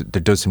yesterday. That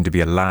there does seem to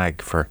be a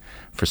lag for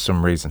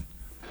some reason.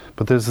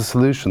 But there's a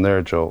solution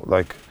there, Joe.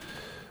 Like,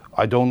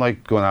 I don't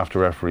like going after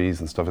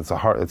referees and stuff. It's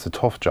a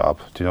tough job,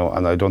 you know,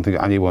 and I don't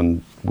think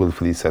anyone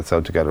willfully sets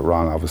out to get it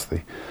wrong,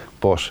 obviously.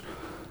 But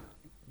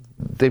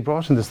they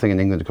brought in this thing in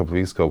England a couple of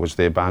weeks ago, which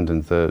they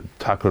abandoned, the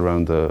tackle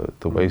around the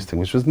waist thing,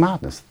 which was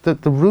madness. The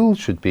rule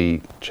should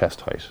be chest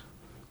height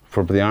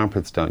for the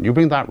armpits down. You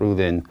bring that rule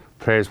in,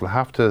 players will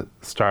have to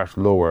start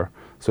lower.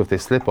 So if they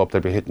slip up,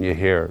 they'll be hitting you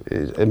here.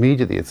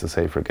 Immediately, it's a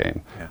safer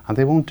game. Yeah. And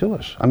they won't do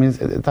it. I mean,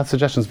 that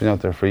suggestion's been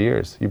out there for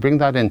years. You bring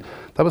that in.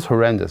 That was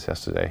horrendous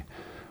yesterday.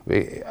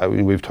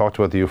 We've talked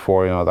about the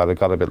euphoria and all that. It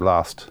got a bit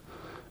lost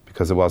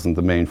because it wasn't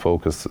the main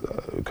focus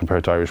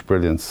compared to Irish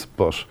brilliance.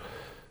 But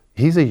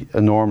he's an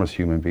enormous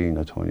human being,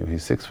 Antonio.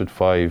 He's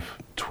 6'5",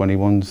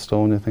 21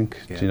 stone, I think.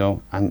 Yeah. You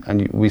know,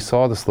 and we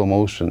saw the slow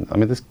motion. I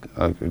mean,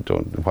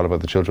 what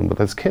about the children? But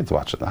there's kids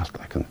watching that,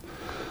 like, and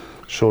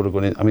shoulder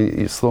going in. I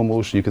mean, slow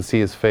motion. You can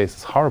see his face.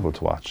 It's horrible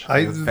to watch.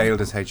 I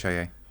failed his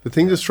HIA. The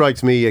thing that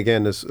strikes me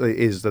again is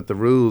that the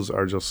rules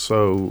are just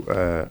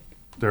so.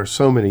 There are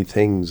so many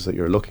things that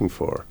you're looking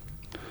for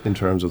in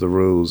terms of the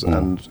rules,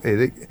 and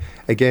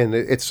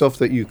it's stuff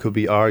that you could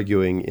be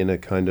arguing in a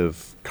kind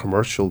of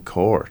commercial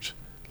court,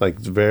 like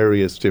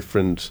various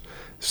different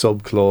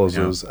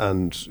sub-clauses,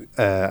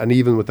 and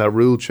even with that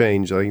rule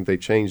change, I think they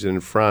changed it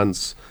in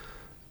France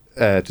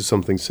to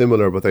something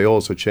similar, but they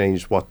also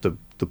changed what the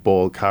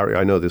ball carrier.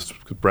 I know this,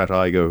 Brett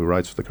Igo, who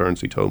writes for The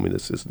Currency, told me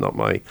this. Is not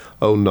my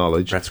own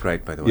knowledge. Brett's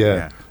great, by the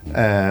way.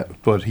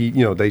 But he,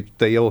 you know,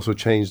 they also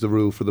changed the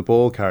rule for the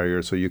ball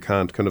carrier, so you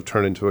can't kind of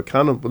turn into a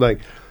cannon. But like,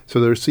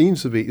 so there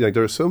seems to be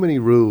there are so many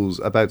rules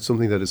about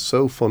something that is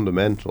so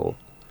fundamental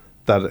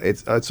that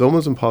it's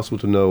almost impossible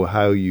to know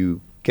how you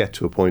get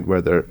to a point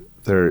where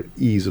they're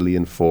easily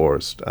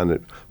enforced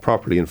and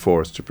properly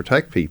enforced to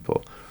protect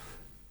people.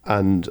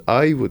 And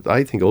I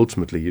think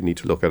ultimately you need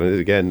to look at it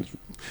again.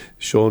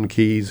 Sean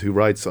Keys, who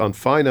writes on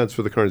finance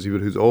for The Currency,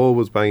 but who's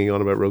always banging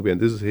on about rugby,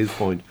 and this is his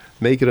point: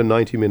 make it a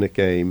 90-minute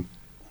game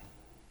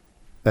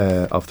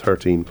of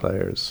 13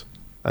 players,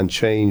 and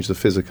change the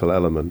physical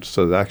element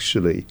so that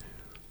actually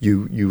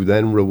you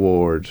then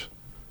reward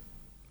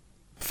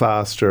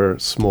faster,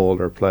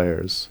 smaller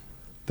players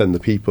than the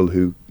people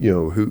who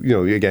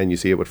again, you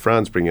see it with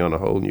France bringing on a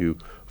whole new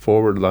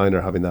forward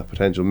liner, having that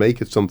potential.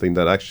 Make it something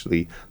that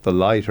actually the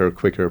lighter,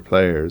 quicker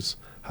players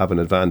have an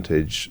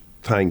advantage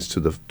thanks to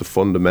the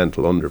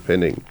fundamental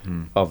underpinning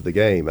of the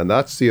game. And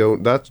that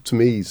to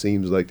me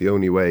seems like the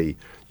only way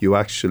you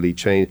actually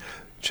change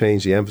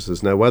the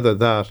emphasis. Now, whether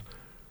that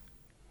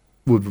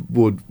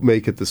would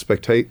make it the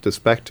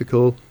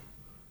spectacle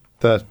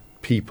that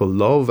people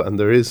love, and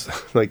there is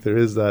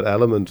that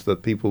element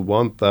that people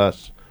want,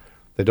 that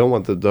they don't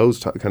want those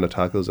kind of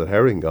tackles that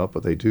Herring got,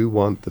 but they do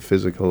want the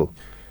physical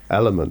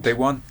element. They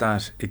want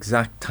that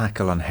exact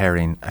tackle on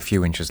Herring a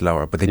few inches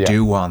lower, but they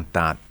do want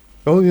that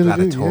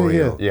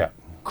gladiatorial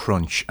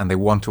crunch, and they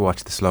want to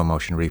watch the slow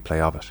motion replay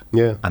of it.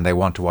 Yeah, and they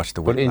want to watch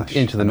the whiplash. But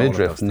into the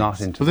midriff, not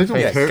into the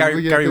face.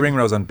 Gary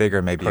Ringrose on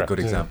Bigger may be a good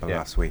example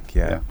last week.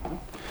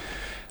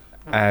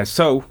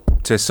 So,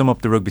 to sum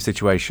up the rugby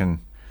situation,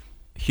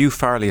 Hugh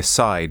Farley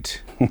aside,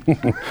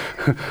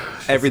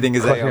 everything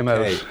is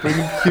A-OK. Bring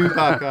Hugh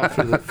back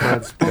after the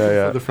France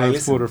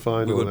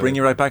quarter-final. We will bring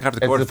you right back after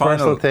the quarter-final.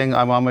 It's a personal thing.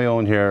 I'm on my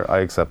own here. I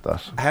accept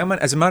that.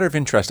 As a matter of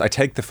interest, I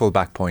take the full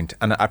back point,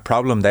 and a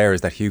problem there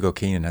is that Hugo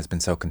Keenan has been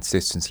so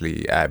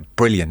consistently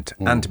brilliant.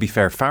 And to be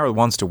fair, Farrell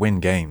wants to win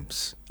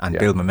games and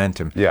build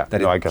momentum. I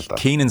get that.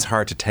 Keenan's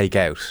hard to take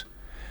out.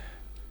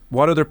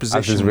 What other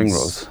positions?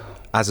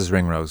 As is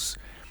Ringrose.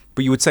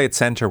 But you would say at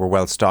centre we're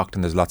well stocked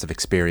and there's lots of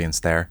experience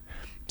there.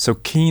 So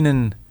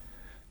Keenan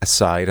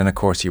aside, and of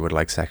course you would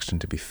like Sexton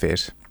to be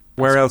fit.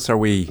 Where else are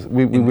we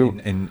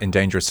in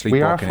dangerous sleepwalking?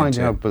 We are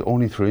finding out, but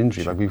only through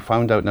injury. Like, we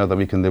found out now that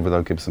we can live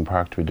without Gibson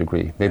Park to a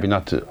degree. Maybe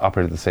not to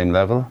operate at the same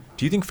level.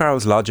 Do you think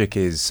Farrell's logic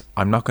is,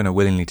 I'm not going to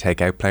willingly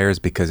take out players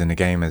because in a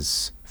game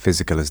as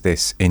physical as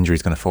this, injury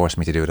is going to force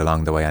me to do it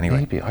along the way anyway?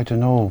 Maybe, I don't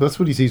know. That's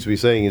what he seems to be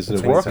saying, isn't it?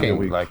 It's working.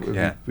 We're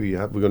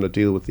going to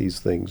deal with these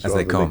things as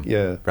they come,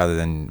 rather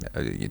than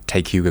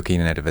take Hugo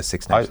Keenan out of a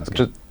Six Nations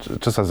game.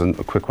 Just as a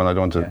quick one, I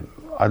don't want to...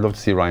 I'd love to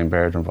see Ryan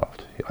Baird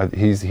involved.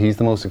 He's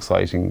the most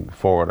exciting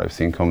forward I've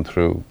seen come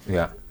through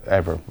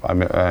ever. I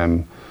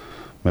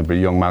remember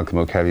young Malcolm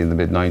O'Kelly in the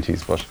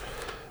mid-90s, but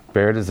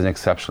Baird is an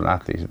exceptional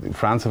athlete.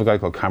 France have a guy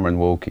called Cameron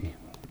Wokey,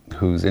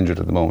 who's injured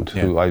at the moment,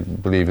 who I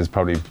believe is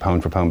probably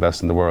pound for pound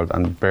best in the world,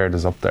 and Baird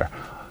is up there.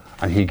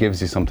 And he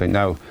gives you something.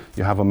 Now,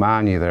 you have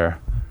Omani there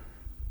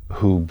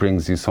who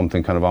brings you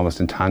something kind of almost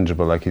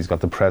intangible, like he's got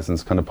the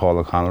presence, kind of Paul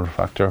O'Connell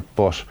factor.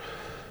 But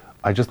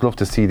I just love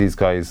to see these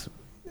guys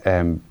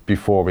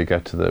before we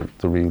get to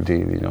the real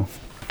deal, you know.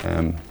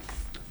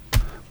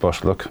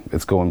 But look,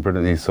 it's going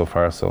brilliantly so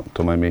far, so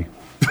don't mind me.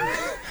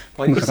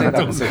 Why did you say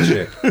that in such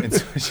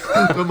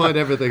shit? Don't mind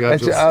everything.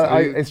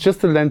 It's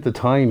just the length of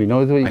time, you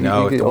know. I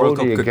know, if the World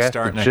Cup could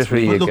start next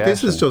week. But look,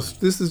 this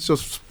is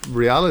just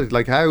reality.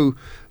 Like how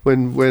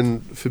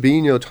when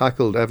Fabinho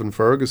tackled Evan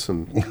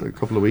Ferguson a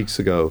couple of weeks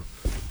ago,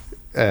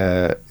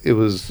 it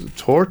was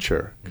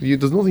torture.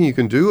 There's nothing you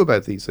can do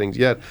about these things.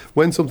 Yet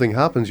when something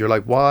happens, you're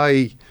like,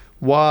 why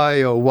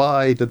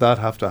did that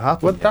have to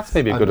happen? Well, that's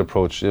maybe a good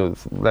approach. You know,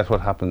 let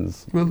what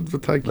happens. Well,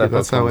 but thank you.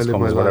 That's how I live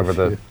my life. Whatever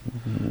the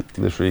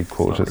literary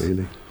quote is.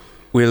 Really.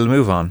 We'll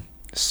move on.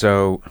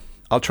 So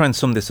I'll try and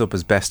sum this up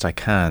as best I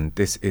can.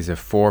 This is a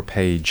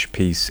 4-page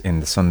piece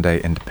in the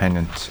Sunday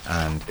Independent,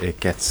 and it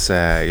gets,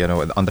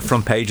 on the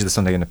front page of the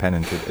Sunday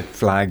Independent, it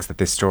flags that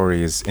this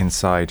story is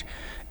inside.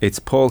 It's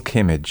Paul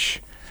Kimmage,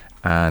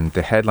 and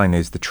the headline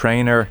is "The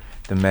Trainer,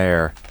 the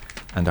Mayor,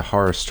 and a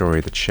Horror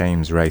Story That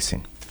Shames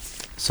Racing."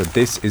 So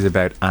this is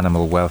about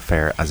animal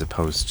welfare as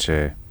opposed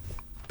to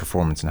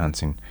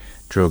performance-enhancing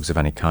drugs of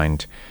any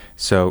kind.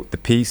 So the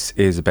piece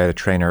is about a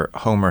trainer,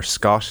 Homer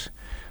Scott.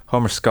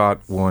 Homer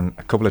Scott won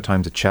a couple of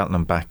times at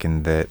Cheltenham back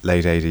in the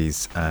late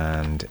 80s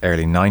and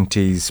early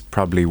 90s.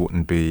 Probably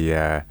wouldn't be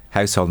a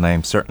household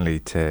name, certainly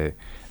to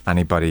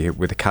anybody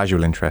with a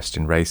casual interest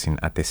in racing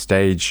at this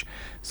stage.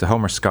 So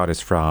Homer Scott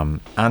is from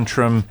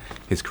Antrim.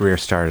 His career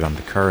started on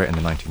the Curragh in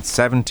the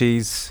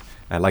 1970s.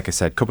 Like I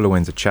said, a couple of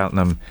wins at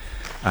Cheltenham.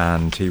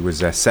 And he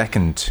was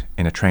second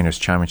in a Trainers'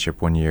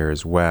 Championship one year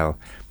as well,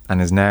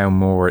 and is now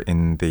more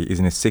he's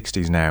in his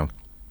 60s now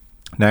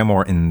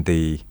more in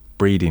the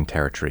breeding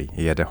territory.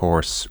 He had a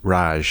horse,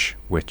 Raj,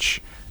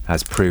 which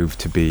has proved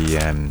to be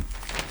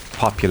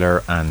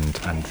popular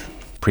and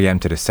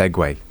preempted a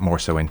segue more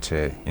so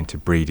into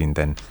breeding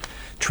than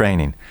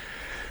training.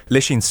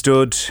 Lisheen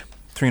Stud,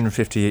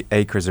 350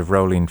 acres of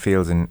rolling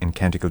fields in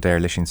County Kildare.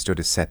 Lisheen Stud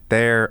is set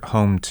there,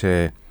 home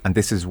to, and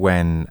this is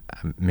when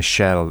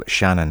Michelle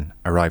Shannon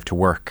arrived to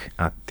work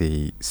at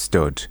the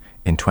stud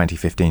in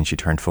 2015. She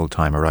turned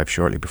full-time, arrived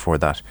shortly before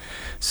that.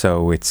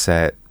 So it's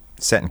set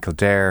in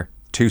Kildare,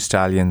 2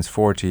 stallions,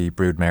 40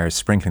 broodmares,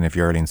 sprinkling of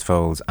yearlings,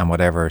 foals, and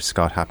whatever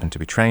Scott happened to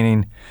be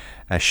training.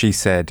 She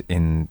said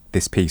in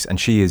this piece, and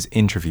she is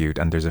interviewed,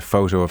 and there's a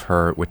photo of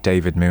her with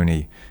David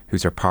Mooney,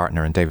 who's her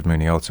partner, and David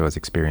Mooney also has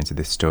experience of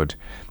this stud.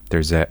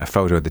 There's a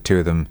photo of the two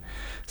of them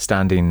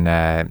standing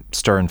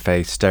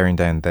stern-faced, staring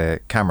down the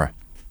camera.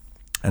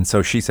 And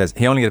so she says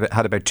he only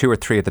had about 2 or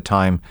 3 at the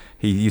time.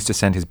 He used to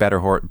send his better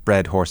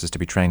bred horses to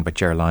be trained by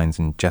Ger Lyons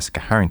and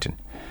Jessica Harrington.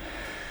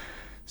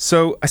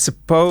 So I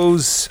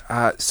suppose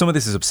some of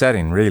this is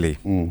upsetting, really.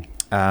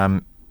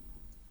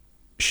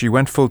 She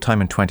went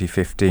full-time in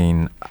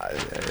 2015.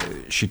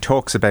 She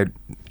talks about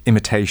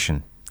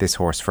imitation, this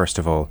horse, first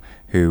of all,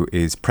 who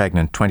is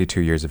pregnant,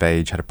 22 years of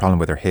age, had a problem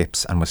with her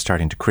hips and was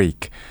starting to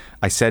creak.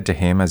 I said to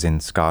him, as in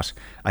Scott,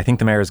 I think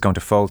the mare is going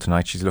to foal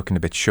tonight. She's looking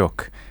a bit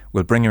shook.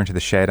 We'll bring her into the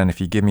shed, and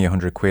if you give me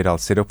 100 quid, I'll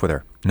sit up with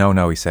her.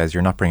 No, he says,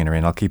 you're not bringing her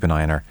in. I'll keep an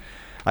eye on her.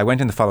 I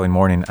went in the following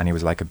morning, and he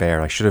was like a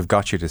bear. I should have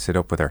got you to sit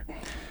up with her.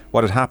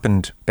 What had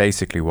happened,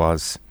 basically,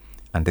 was,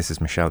 and this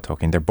is Michelle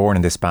talking, they're born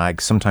in this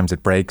bag. Sometimes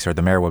it breaks, or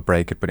the mare will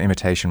break it, but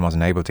imitation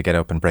wasn't able to get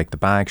up and break the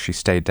bag. She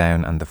stayed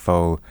down, and the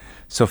foal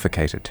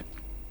suffocated.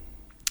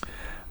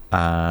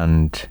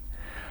 And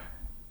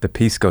the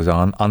piece goes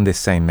on this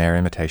same mare,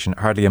 imitation.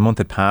 Hardly a month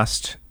had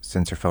passed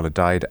since her foal had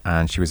died,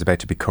 and she was about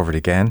to be covered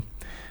again.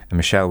 And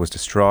Michelle was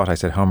distraught. I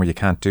said, Homer, you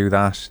can't do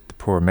that. The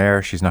poor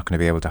mare, she's not going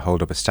to be able to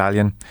hold up a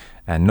stallion.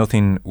 And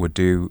nothing would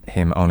do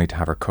him only to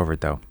have her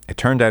covered, though. It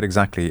turned out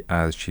exactly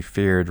as she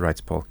feared, writes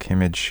Paul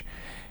Kimmage.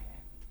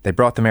 They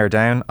brought the mare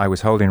down. I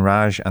was holding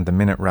Raj, and the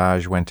minute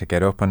Raj went to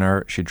get up on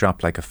her, she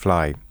dropped like a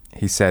fly.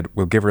 He said,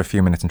 we'll give her a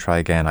few minutes and try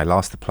again. I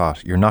lost the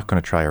plot. You're not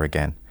going to try her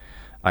again.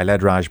 I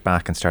led Raj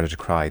back and started to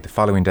cry. The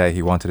following day,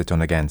 he wanted it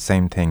done again.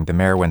 Same thing. The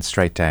mare went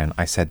straight down.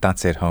 I said,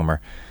 that's it,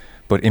 Homer.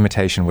 But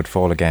imitation would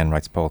fall again,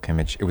 writes Paul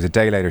Kimmage. It was a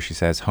day later, she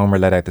says. Homer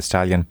let out the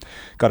stallion.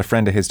 Got a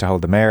friend of his to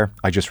hold the mare.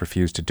 I just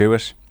refused to do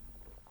it.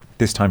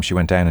 This time she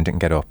went down and didn't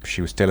get up.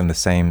 She was still in the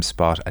same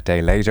spot a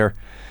day later.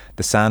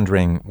 The sand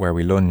ring where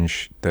we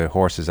lunge the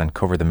horses and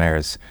cover the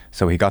mares.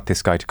 So he got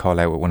this guy to call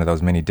out with one of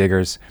those mini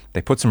diggers.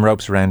 They put some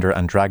ropes around her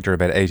and dragged her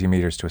about 80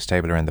 metres to a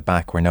stable around the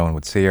back where no one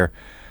would see her.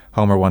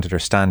 Homer wanted her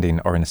standing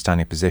or in a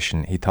standing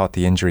position. He thought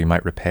the injury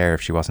might repair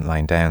if she wasn't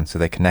lying down, so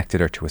they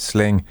connected her to a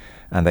sling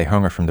and they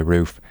hung her from the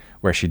roof,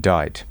 where she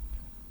died.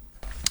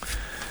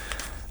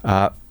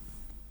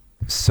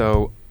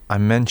 So I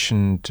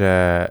mentioned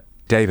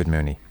David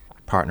Mooney,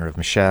 partner of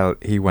Michelle.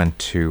 He went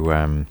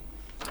to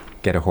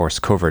get a horse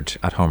covered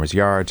at Homer's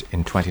yard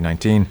in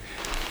 2019.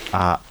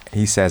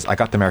 He says, I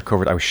got the mare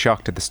covered. I was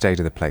shocked at the state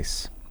of the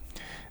place.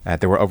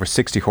 There were over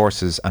 60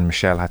 horses, and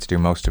Michelle had to do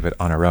most of it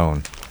on her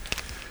own.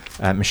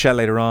 Michelle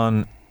later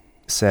on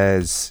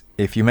says,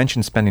 if you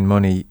mentioned spending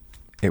money,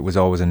 it was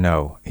always a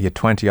no. He had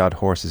 20 odd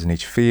horses in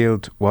each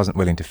field, wasn't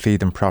willing to feed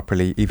them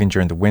properly, even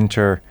during the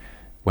winter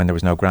when there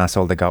was no grass.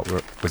 All they got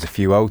was a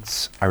few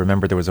oats. I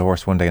remember there was a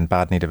horse one day in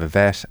bad need of a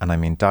vet, and I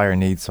mean dire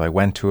need, so I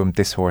went to him.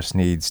 This horse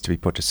needs to be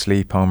put to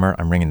sleep, Homer.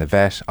 I'm ringing the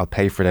vet. I'll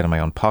pay for it out of my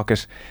own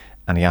pocket.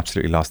 And he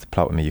absolutely lost the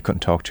plot with me. You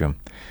couldn't talk to him.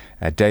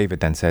 David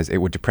then says, it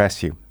would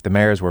depress you. The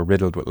mares were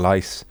riddled with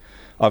lice.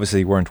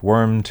 Obviously weren't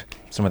wormed.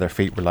 Some of their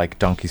feet were like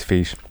donkey's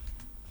feet.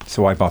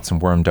 So I bought some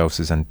worm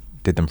doses and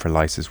did them for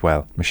lice as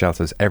well. Michelle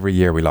says, every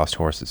year we lost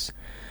horses.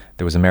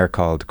 There was a mare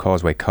called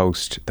Causeway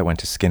Coast that went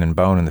to skin and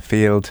bone in the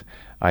field.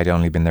 I'd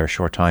only been there a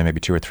short time, maybe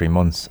 2 or 3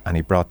 months, and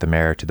he brought the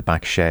mare to the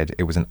back shed.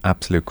 It was an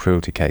absolute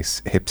cruelty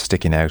case. Hips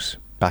sticking out,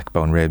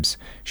 backbone ribs.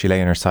 She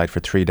lay on her side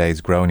for 3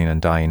 days, groaning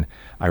and dying.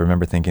 I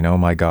remember thinking, oh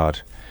my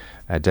God.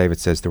 David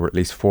says there were at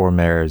least 4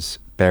 mares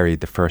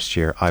buried the first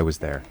year I was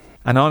there.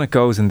 And on it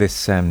goes in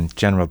this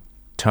general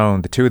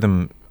tone. The two of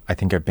them, I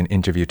think, have been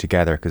interviewed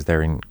together because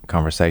they're in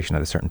conversation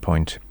at a certain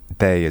point.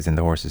 They, as in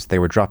the horses, they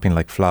were dropping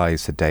like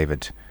flies, said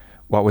David.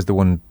 What was the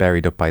one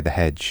buried up by the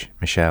hedge?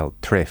 Michelle,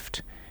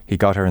 Thrift. He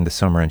got her in the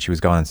summer and she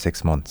was gone in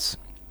 6 months.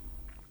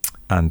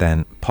 And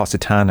then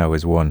Positano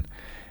is one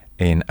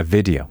in a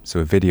video.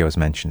 So a video is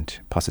mentioned.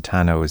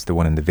 Positano is the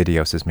one in the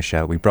video, says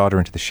Michelle. We brought her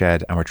into the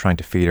shed and we're trying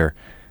to feed her,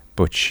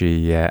 but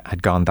she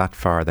had gone that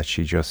far that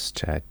she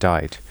just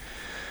died.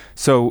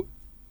 So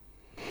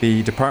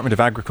the Department of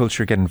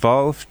Agriculture get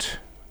involved,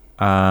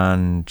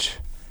 and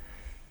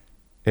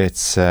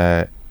it's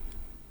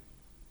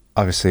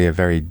obviously a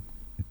very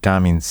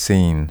damning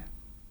scene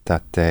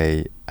that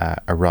they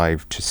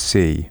arrived to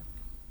see.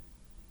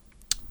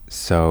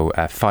 So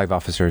 5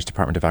 officers,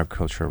 Department of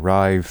Agriculture,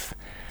 arrive.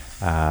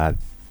 At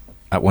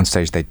one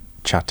stage they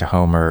chat to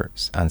Homer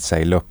and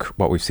say, look,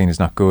 what we've seen is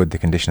not good. The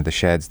condition of the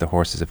sheds, the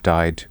horses have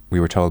died. We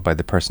were told by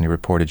the person who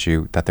reported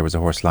you that there was a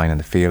horse lying in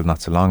the field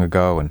not so long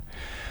ago. And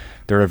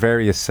there are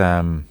various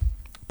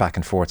back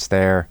and forths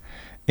there.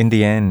 In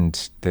the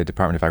end, the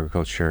Department of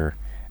Agriculture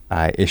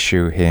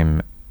issue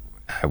him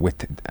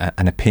with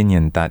an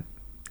opinion that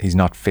he's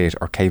not fit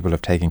or capable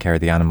of taking care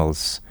of the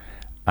animals,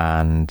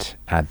 and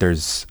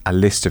there's a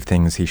list of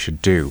things he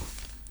should do,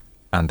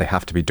 and they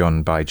have to be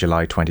done by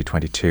July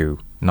 2022,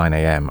 9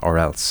 a.m. or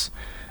else.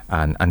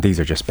 And these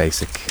are just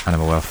basic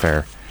animal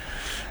welfare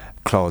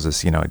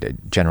clauses, the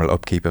general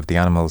upkeep of the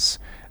animals.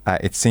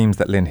 It seems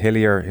that Lynn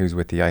Hillier, who's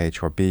with the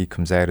IHRB,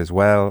 comes out as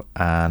well,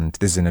 and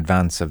this is in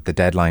advance of the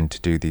deadline to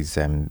do these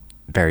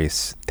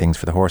various things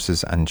for the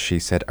horses. And she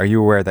said, are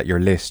you aware that your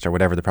list, or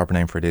whatever the proper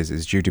name for it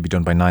is due to be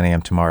done by 9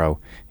 a.m. tomorrow?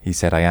 He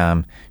said, I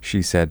am.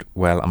 She said,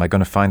 well, am I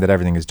going to find that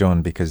everything is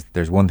done? Because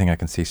there's one thing I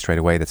can see straight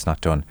away that's not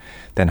done.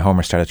 Then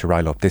Homer started to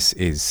rile up. This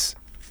is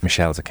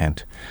Michelle's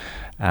account.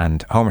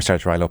 And Homer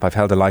started to rile up. I've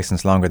held a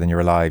licence longer than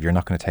you're alive. You're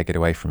not going to take it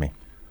away from me.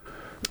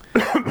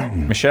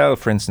 Michelle,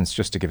 for instance,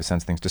 just to give a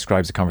sense of things,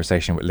 describes a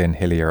conversation with Lynn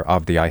Hillier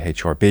of the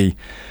IHRB,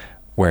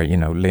 where,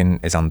 Lynn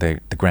is on the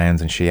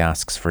grounds and she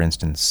asks, for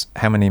instance,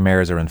 how many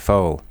mares are in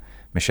foal?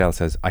 Michelle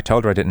says, I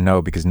told her I didn't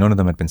know because none of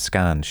them had been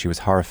scanned. She was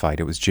horrified.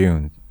 It was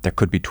June. There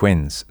could be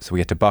twins. So we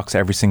had to box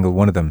every single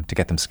one of them to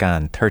get them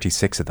scanned,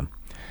 36 of them.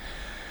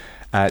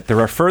 There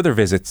are further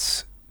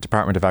visits,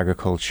 Department of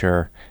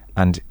Agriculture,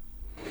 and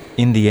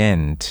in the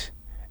end,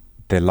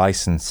 the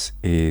licence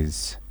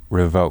is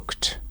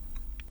revoked.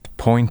 The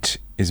point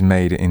is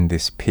made in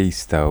this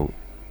piece, though,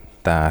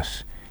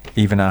 that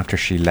even after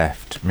she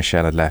left,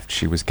 Michelle had left,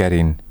 she was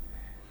getting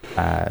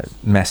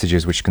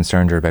messages which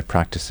concerned her about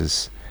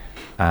practices.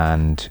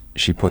 And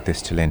she put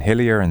this to Lynn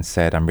Hillier and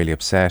said, I'm really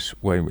upset.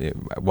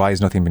 Why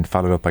has nothing been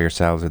followed up by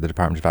yourselves or the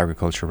Department of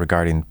Agriculture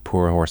regarding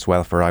poor horse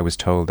welfare? I was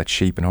told that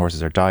sheep and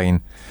horses are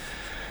dying.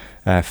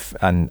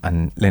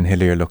 And Lynn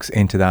Hillier looks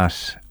into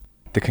that.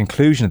 The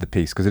conclusion of the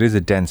piece, because it is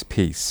a dense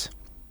piece,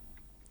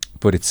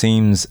 but it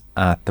seems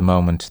at the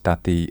moment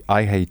that the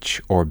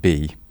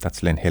IHRB,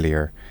 that's Lynn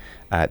Hillier,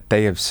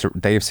 they have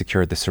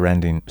secured the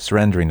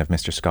surrendering of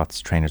Mr. Scott's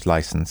trainer's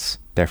licence.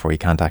 Therefore, he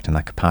can't act in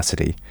that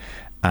capacity.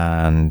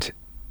 And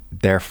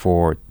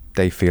therefore,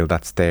 they feel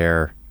that's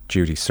their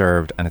duty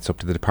served, and it's up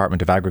to the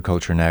Department of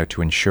Agriculture now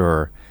to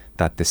ensure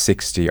that the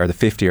 60 or the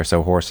 50 or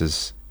so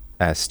horses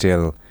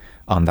still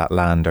on that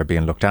land are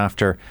being looked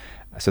after.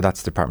 So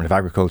that's the Department of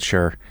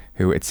Agriculture,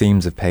 who it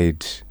seems have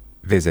paid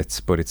visits,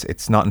 but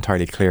it's not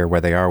entirely clear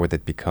where they are with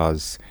it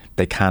because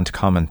they can't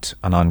comment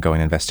on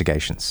ongoing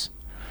investigations.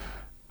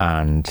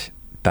 And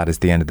that is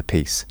the end of the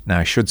piece. Now,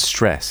 I should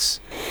stress,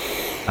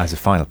 as a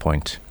final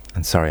point,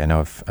 and sorry, I know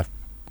I've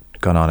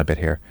gone on a bit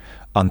here.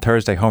 On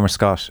Thursday, Homer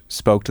Scott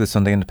spoke to the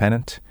Sunday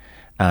Independent,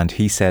 and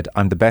he said,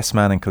 I'm the best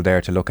man in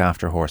Kildare to look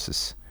after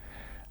horses.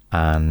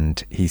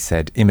 And he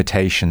said,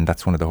 Imitation,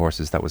 that's one of the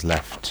horses that was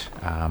left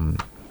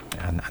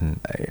and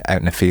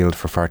out in a field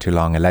for far too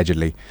long,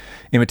 allegedly.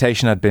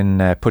 Imitation had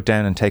been put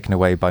down and taken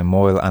away by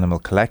Moyle Animal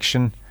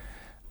Collection.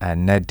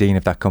 And Ned Dean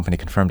of that company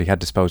confirmed he had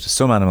disposed of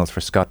some animals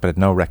for Scott, but had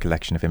no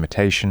recollection of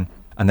Imitation.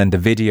 And then the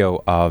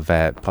video of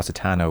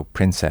Positano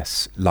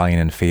Princess lying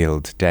in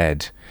field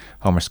dead.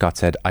 Homer Scott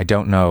said, I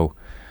don't know.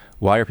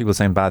 Why are people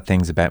saying bad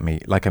things about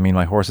me? Like, I mean,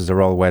 my horses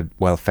are all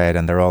well fed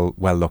and they're all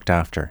well looked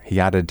after. He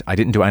added, I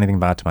didn't do anything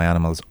bad to my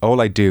animals. All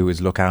I do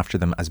is look after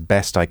them as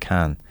best I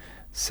can,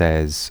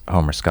 says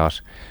Homer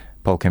Scott.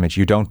 Paul Kimmage,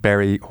 you don't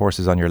bury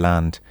horses on your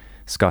land.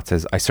 Scott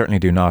says, I certainly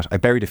do not. I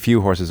buried a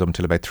few horses up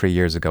until about 3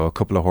 years ago, a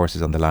couple of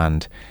horses on the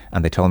land,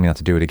 and they told me not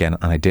to do it again,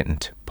 and I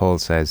didn't. Paul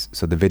says,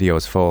 so the video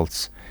is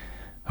false.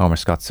 Homer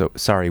Scott, so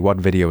sorry, what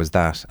video is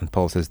that? And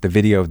Paul says, the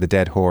video of the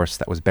dead horse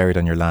that was buried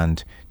on your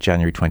land,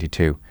 January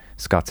 22.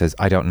 Scott says,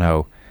 I don't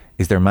know.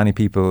 Is there many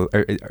people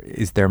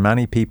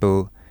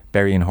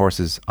burying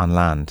horses on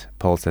land?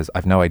 Paul says,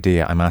 I've no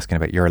idea. I'm asking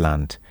about your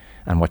land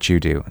and what you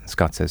do. And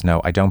Scott says,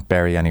 no, I don't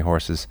bury any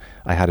horses.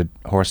 I had a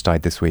horse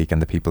died this week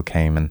and the people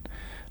came and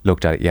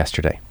looked at it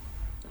yesterday.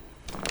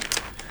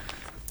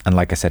 And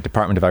like I said,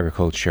 Department of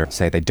Agriculture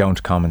say they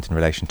don't comment in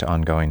relation to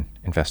ongoing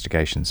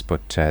investigations,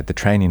 but the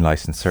training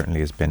licence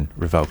certainly has been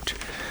revoked.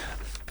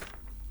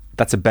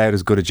 That's about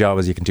as good a job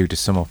as you can do to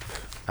sum up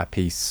a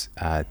piece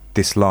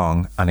this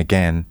long. And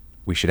again,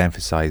 we should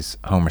emphasise,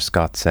 Homer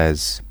Scott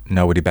says,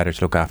 nobody better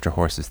to look after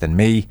horses than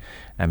me.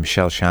 And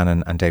Michelle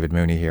Shannon and David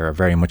Mooney here are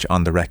very much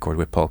on the record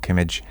with Paul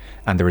Kimmage.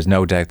 And there is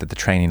no doubt that the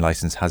training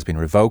licence has been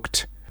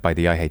revoked by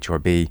the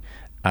IHRB.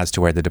 As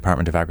to where the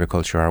Department of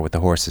Agriculture are with the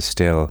horses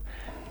still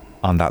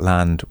on that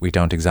land, we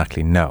don't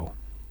exactly know.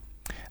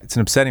 It's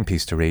an upsetting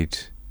piece to read,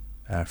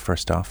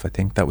 first off. I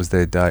think that was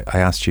I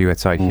asked you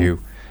outside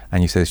Hugh,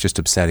 and you said it's just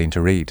upsetting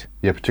to read.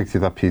 Yeah,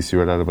 particularly that piece you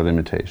read out about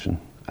imitation.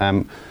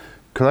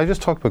 Could I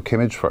just talk about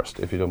Kimmage first,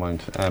 if you don't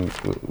mind,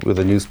 with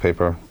a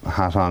newspaper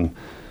hat on?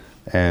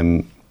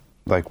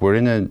 Like, we're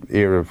in an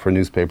era for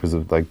newspapers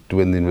of like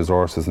dwindling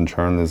resources in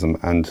journalism,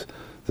 and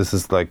this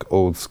is like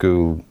old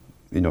school,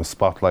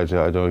 Spotlight.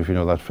 I don't know if you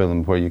know that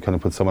film where you kind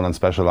of put someone on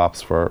special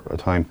ops for a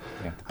time.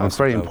 Yeah, and it's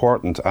very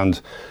important.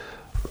 And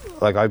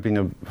like, I've been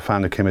a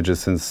fan of Kimmage's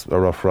since A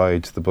Rough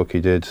Ride, the book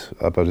he did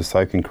about his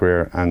cycling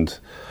career, and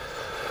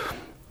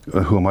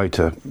who am I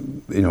to,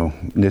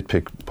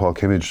 nitpick Paul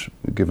Kimmage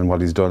given what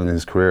he's done in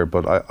his career,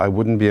 but I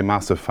wouldn't be a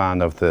massive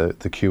fan of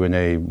the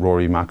Q&A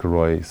Rory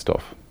McIlroy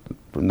stuff.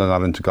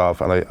 Not into golf,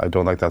 and I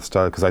don't like that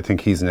style because I think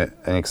he's an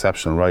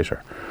exceptional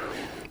writer.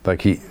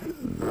 Like,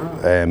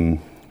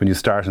 when you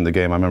start in the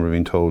game, I remember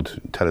being told,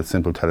 tell it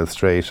simple, tell it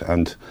straight,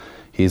 and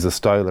he's a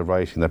style of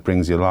writing that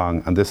brings you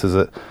along, and this is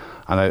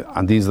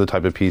and these are the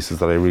type of pieces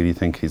that I really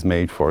think he's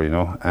made for,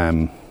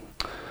 There's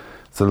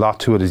a lot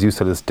to it, as you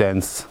said, it's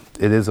dense,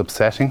 it is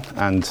upsetting,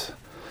 and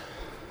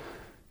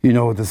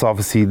there's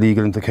obviously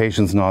legal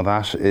implications and all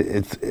that.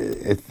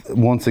 It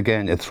once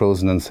again, it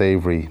throws an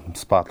unsavoury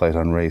spotlight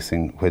on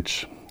racing,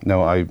 which,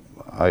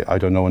 I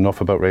don't know enough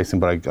about racing,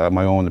 but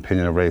my own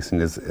opinion of racing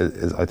is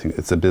I think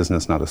it's a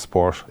business, not a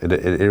sport. It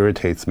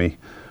irritates me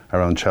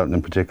around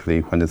Cheltenham,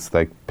 particularly when it's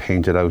like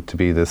painted out to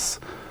be this,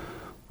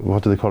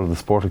 what do they call it, the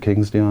sport of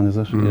kings, Dion, is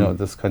it? Mm-hmm.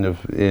 This kind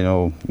of,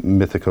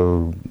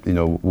 mythical,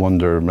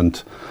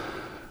 wonderment.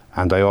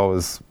 And I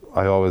always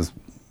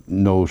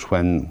note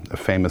when a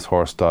famous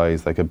horse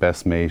dies, like a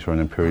best mate or an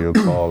imperial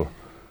call,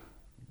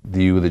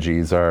 the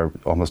eulogies are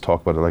almost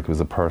talk about it like it was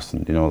a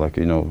person, he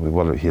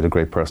had a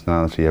great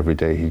personality every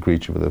day, he'd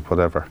greet you with it,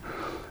 whatever.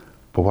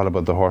 But what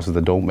about the horses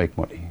that don't make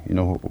money?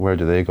 Where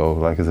do they go?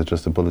 Like, is it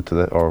just a bullet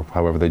to or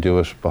however they do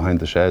it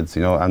behind the sheds,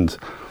 and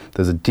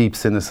there's a deep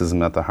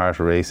cynicism at the heart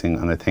of racing,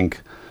 and I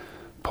think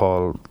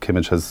Paul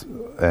Kimmage has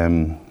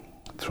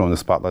thrown a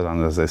spotlight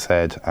on it, as I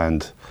said,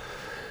 and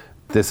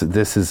this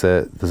is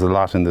there's a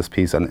lot in this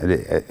piece, and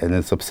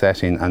it's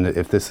upsetting. And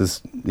if this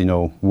is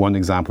one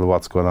example of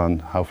what's going on,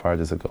 how far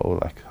does it go?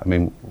 Like, I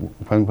mean,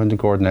 when did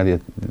Gordon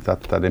Elliott,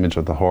 that image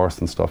of the horse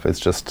and stuff, it's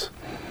just,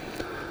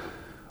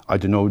 I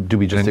don't know. Do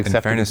we just accept?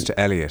 In fairness to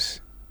Elliott,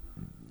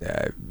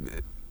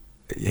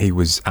 he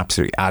was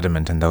absolutely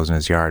adamant, and those in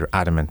his yard were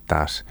adamant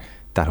that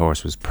that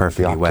horse was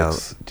perfectly well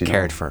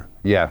cared for.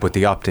 Yeah. But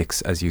the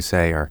optics, as you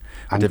say, are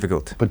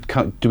difficult. But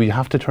do we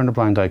have to turn a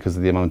blind eye because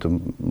of the amount of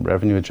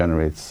revenue it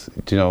generates?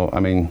 I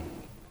mean,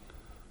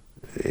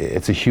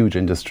 it's a huge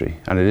industry,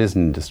 and it is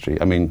an industry.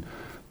 I mean,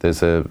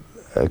 there's a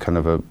kind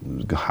of a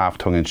half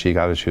tongue-in-cheek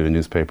attitude in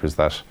newspapers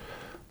that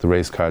the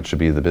race card should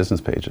be the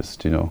business pages,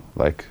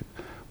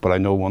 but I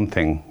know one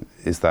thing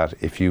is that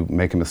if you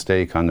make a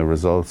mistake on the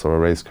results or a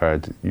race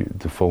card,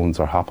 the phones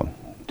are hopping.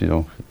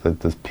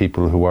 There's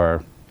people who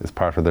are, as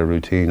part of their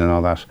routine and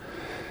all that.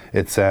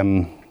 It's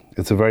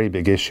a very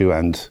big issue,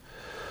 and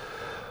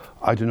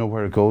I don't know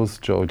where it goes,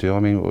 Joe.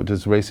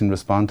 Does racing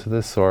respond to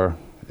this, or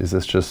is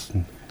this just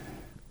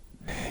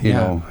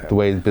the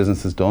way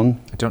business is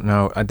done? I don't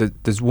know.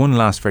 There's one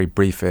last very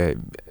brief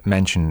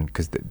mention,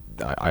 because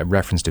I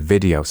referenced a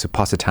video. So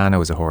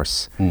Positano is a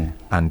horse,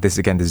 and this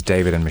is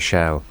David and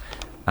Michelle.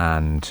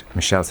 And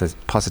Michelle says,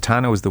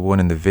 Positano was the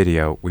one in the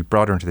video. We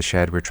brought her into the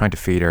shed. We were trying to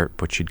feed her,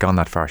 but she'd gone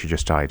that far. She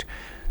just died.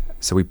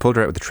 So we pulled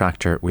her out with the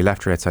tractor. We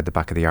left her outside the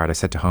back of the yard. I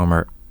said to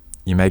Homer,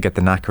 you may get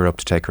the knacker up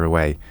to take her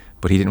away.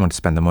 But he didn't want to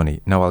spend the money.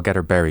 No, I'll get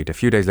her buried. A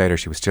few days later,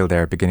 she was still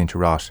there, beginning to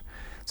rot.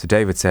 So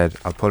David said,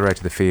 I'll pull her out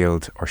to the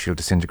field or she'll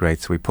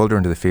disintegrate. So we pulled her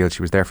into the field.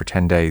 She was there for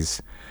 10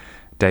 days.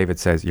 David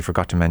says, you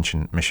forgot to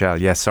mention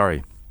Michelle. Yes,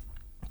 sorry.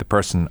 The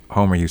person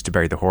Homer used to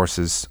bury the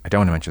horses, I don't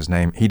want to mention his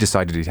name, he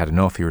decided he'd had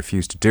enough. He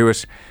refused to do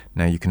it.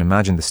 Now you can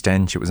imagine the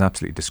stench. It was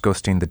absolutely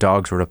disgusting. The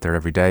dogs were up there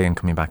every day and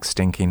coming back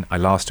stinking. I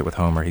lost it with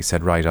Homer. He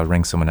said, right, I'll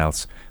ring someone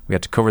else. We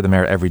had to cover the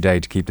mare every day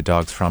to keep the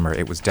dogs from her.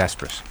 It was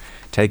desperate.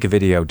 Take a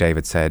video,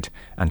 David said,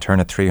 and turn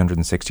it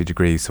 360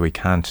 degrees so he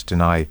can't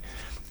deny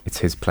it's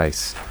his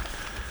place.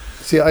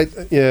 See,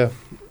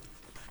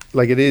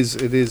 like it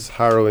is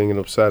harrowing and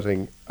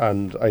upsetting,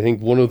 and I think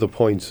one of the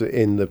points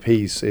in the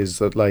piece is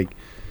that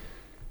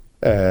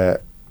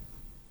that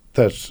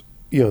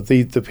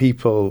the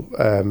people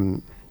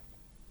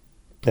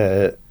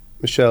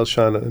Michelle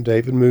Shannon and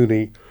David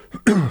Mooney,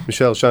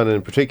 Michelle Shannon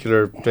in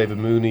particular, David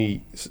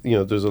Mooney,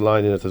 there's a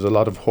line in it, there's a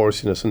lot of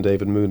horsiness in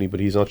David Mooney, but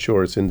he's not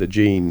sure it's in the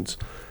genes,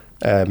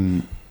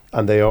 and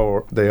they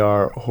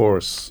are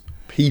horse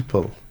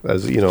people,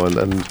 as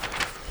and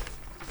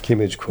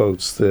Kimmage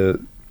quotes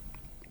the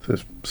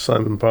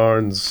Simon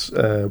Barnes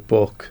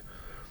book,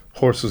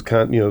 Horses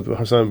Can't,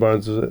 Simon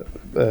Barnes is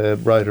a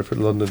writer for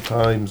the London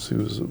Times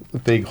who's a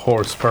big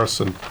horse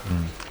person.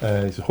 He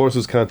said,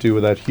 horses can't do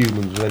without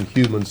humans,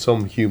 and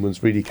some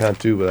humans really can't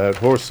do without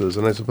horses.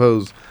 And I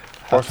suppose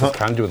horses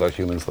can do without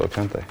humans, though,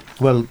 can't they?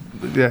 Well,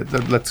 yeah,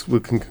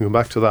 we can come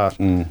back to that.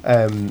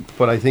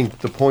 But I think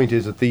the point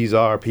is that these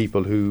are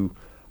people who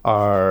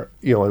are,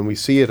 and we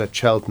see it at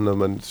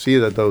Cheltenham and see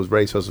it at those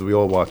races we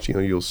all watch.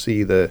 You'll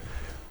see the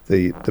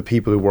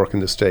people who work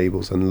in the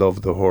stables and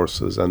love the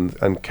horses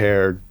and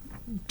care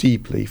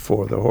deeply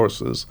for the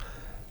horses,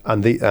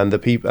 and the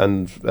people,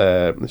 and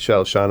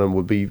Michelle Shannon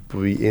would be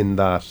in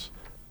that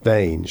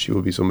vein. She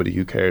would be somebody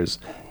who cares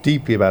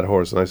deeply about a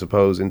horse, and I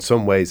suppose in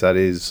some ways that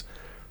is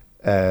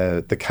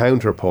the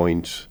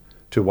counterpoint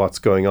to what's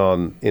going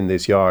on in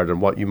this yard and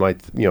what you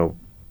might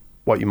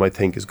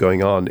think is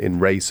going on in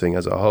racing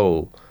as a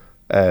whole.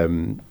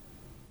 But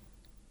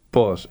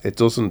it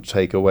doesn't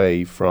take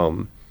away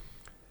from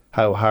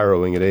how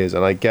harrowing it is.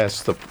 And I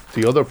guess the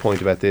other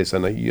point about this,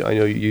 and I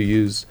know you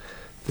use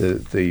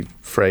the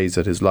phrase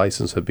that his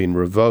license had been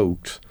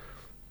revoked,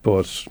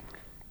 but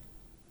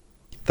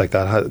like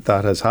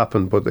that has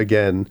happened. But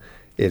again,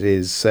 it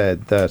is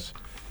said that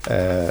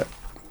the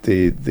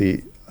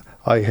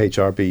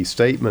IHRB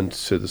statement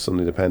to the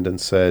Sunday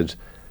Independent said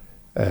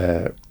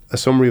a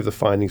summary of the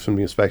findings from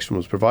the inspection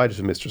was provided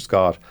to Mr.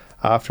 Scott,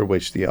 after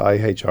which the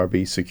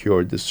IHRB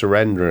secured the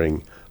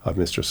surrendering of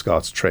Mr.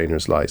 Scott's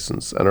trainer's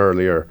license. And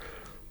earlier,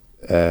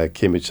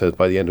 Kimmage said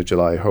by the end of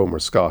July, Homer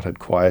Scott had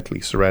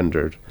quietly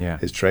surrendered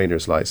his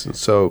trainer's license.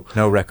 So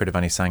no record of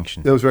any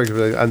sanction.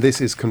 And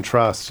this is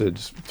contrasted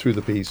through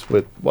the piece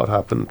with what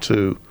happened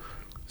to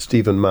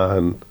Stephen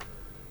Mahon,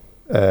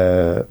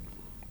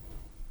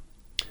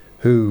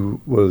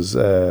 who was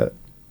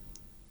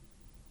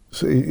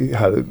he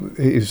had a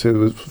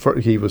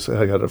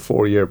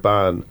 4-year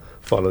ban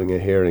following a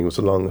hearing. It was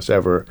the longest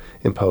ever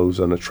imposed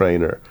on a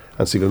trainer.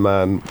 And Stephen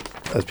Mahon,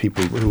 as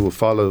people who have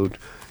followed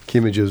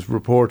Kimmage's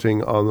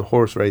reporting on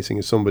horse racing,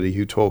 is somebody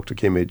who talked to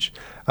Kimmage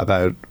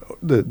about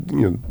the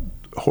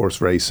horse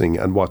racing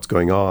and what's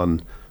going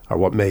on, or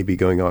what may be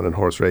going on in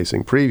horse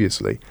racing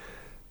previously.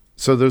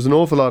 So there's an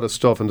awful lot of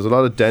stuff, and there's a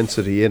lot of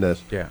density in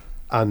it. Yeah.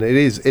 And it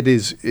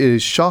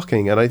is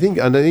shocking. And I think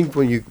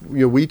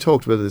when we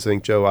talked about this, I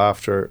think, Joe,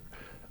 after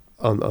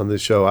on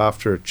this show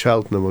after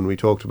Cheltenham, when we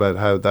talked about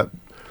how that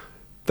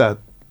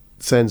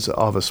sense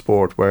of a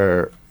sport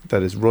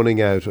that is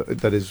running out,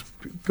 that is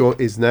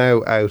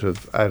now out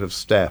of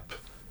step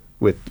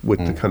with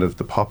the kind of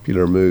the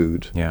popular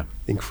mood,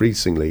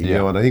 increasingly,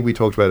 and I think we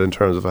talked about it in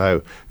terms of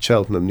how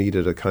Cheltenham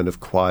needed a kind of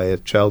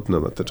quiet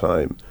Cheltenham at the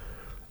time,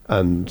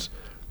 and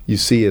you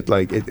see it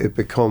like it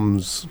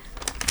becomes,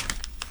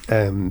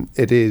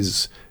 it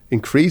is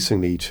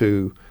increasingly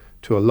to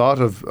a lot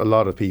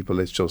of people.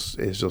 It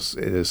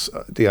is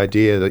the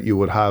idea that you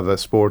would have a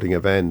sporting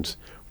event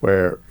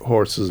where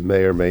horses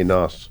may or may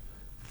not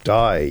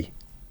die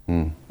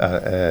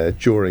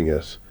during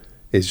it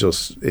is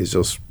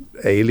just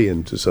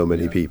alien to so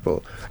many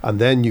people. And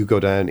then you go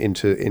down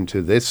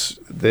into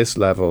this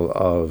level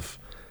of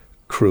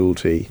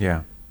cruelty.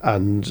 Yeah.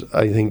 And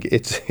I think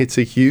it's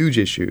a huge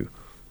issue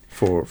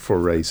for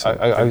racing.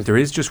 There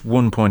is just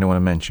one point I want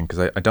to mention,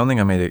 because I don't think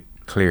I made it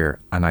clear,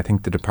 and I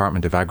think the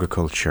Department of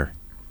Agriculture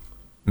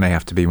may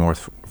have to be more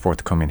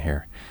forthcoming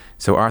here.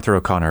 So Arthur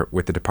O'Connor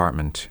with the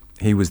department,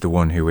 he was the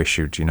one who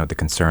issued, the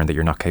concern that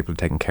you're not capable of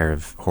taking care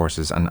of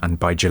horses. And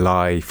by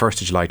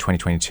 1st of July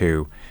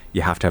 2022,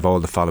 you have to have all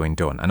the following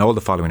done. And all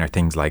the following are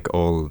things like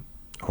all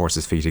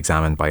horses' feet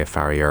examined by a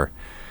farrier,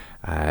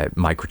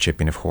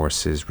 microchipping of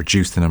horses,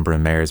 reduce the number of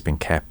mares being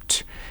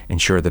kept,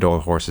 ensure that all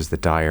horses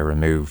that die are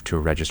removed to a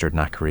registered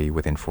knackery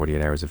within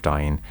 48 hours of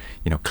dying,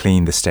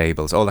 clean the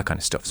stables, all that kind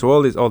of stuff. So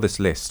all this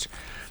list.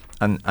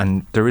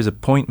 And there is a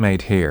point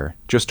made here,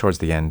 just towards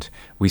the end.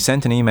 We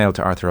sent an email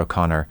to Arthur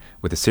O'Connor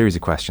with a series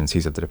of questions,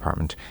 he's at the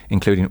department,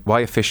 including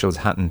why officials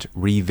hadn't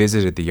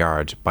revisited the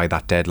yard by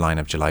that deadline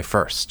of July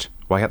 1st.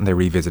 Why hadn't they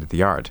revisited the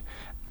yard?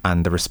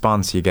 and the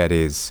response you get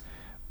is,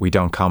 we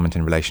don't comment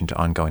in relation to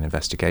ongoing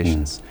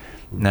investigations.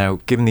 Now,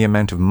 given the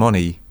amount of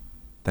money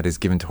that is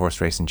given to horse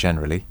racing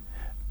generally,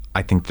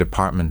 I think the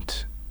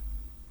department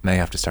may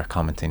have to start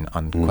commenting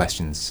on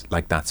questions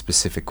like that,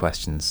 specific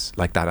questions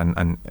like that.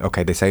 And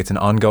okay, they say it's an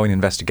ongoing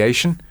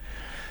investigation.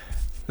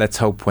 Let's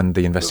hope when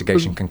the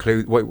investigation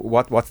concludes.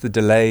 What's the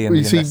delay in the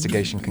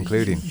investigation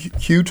concluding?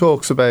 Hugh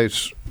talks about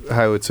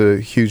how it's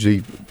a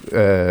hugely,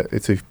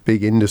 it's a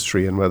big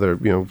industry, and whether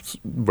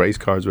race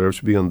cars or whatever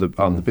should be on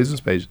the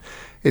business page.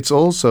 It's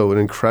also an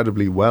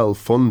incredibly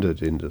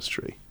well-funded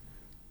industry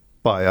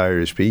by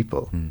Irish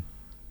people,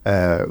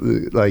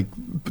 like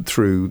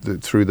through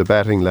the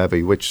betting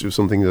levy, which is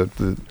something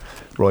that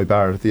Roy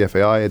Barrett at the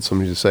FAI had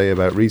something to say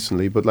about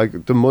recently. But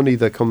like the money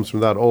that comes from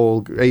that,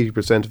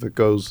 80% of it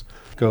goes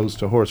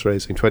to horse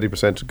racing,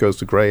 20% goes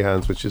to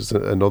greyhounds, which is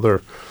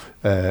another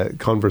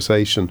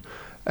conversation.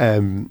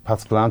 Pat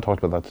Spillane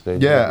talked about that today.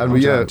 Yeah, and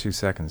in 2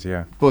 seconds.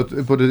 Yeah, but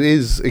it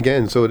is,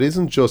 again. So it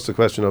isn't just a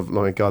question of, oh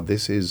my God,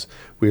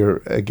 we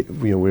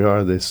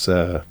are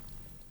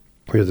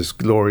this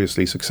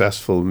gloriously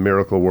successful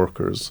miracle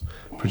workers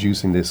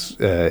producing this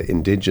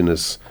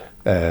indigenous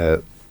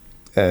ground,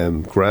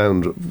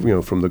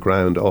 from the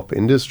ground up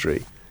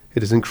industry.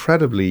 It is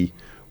incredibly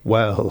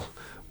well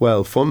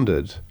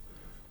funded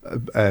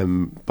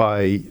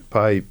by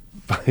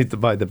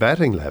the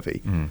betting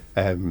levy.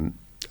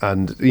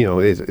 And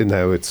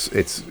now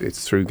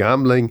it's through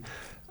gambling,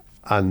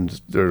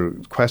 and there are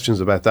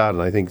questions about that.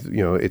 And I think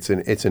it's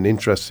an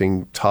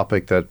interesting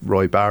topic that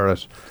Roy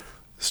Barrett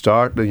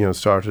started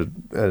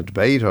a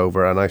debate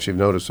over. And actually, I've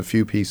noticed a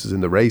few pieces in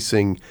the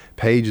racing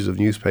pages of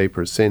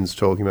newspapers since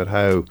talking about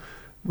how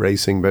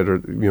racing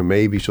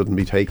maybe shouldn't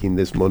be taking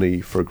this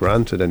money for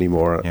granted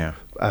anymore. Yeah.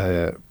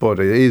 But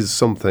it is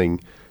something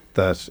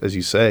that, as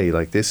you say,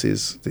 like this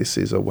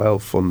is a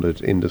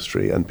well-funded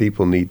industry, and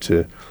people need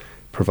to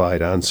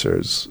provide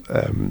answers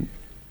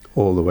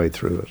all the way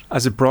through it.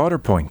 As a broader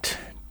point,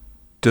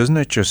 doesn't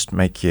it just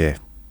make you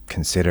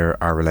consider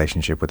our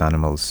relationship with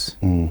animals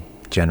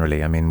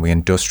generally? I mean, we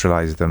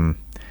industrialise them.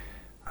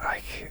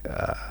 Like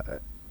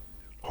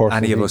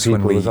any of us,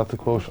 when we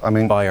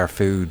buy our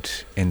food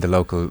in the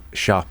local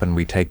shop and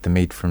we take the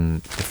meat from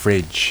the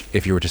fridge,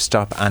 if you were to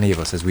stop any of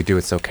us, as we do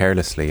it so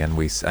carelessly,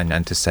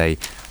 and to say,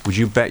 would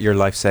you bet your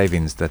life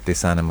savings that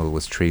this animal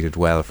was treated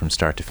well from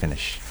start to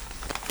finish?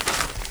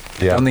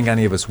 Yeah. I don't think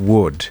any of us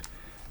would,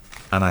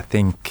 and I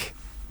think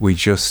we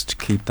just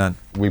keep that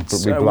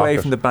away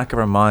from the back of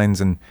our minds.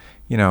 And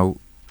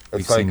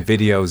we've seen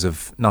videos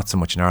of, not so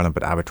much in Ireland,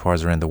 but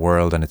abattoirs around the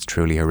world, and it's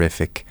truly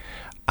horrific.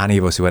 Any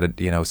of us who had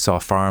saw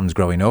farms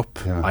growing up,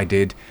 I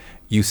did.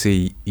 You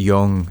see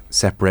young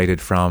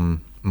separated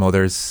from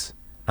mothers,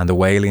 and the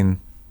wailing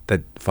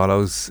that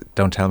follows.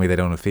 Don't tell me they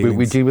don't have feelings.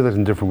 We deal with it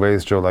in different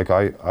ways, Joe. Like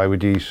I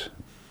would eat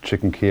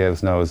chicken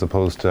Kievs now, as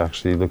opposed to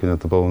actually looking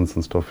at the bones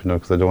and stuff,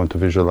 because I don't want to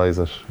visualise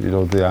it,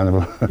 the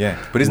animal.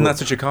 Yeah, but isn't that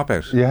such a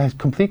cop-out? Yeah,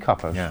 complete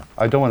cop-out. Yeah.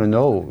 I don't want to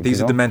know.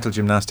 These are the mental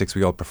gymnastics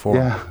we all perform.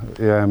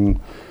 Yeah.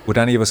 Would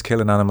any of us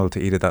kill an animal to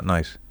eat it that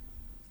night?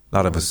 A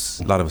lot of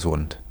us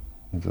wouldn't.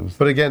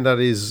 But again, that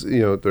is,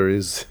 there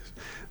is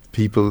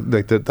people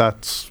like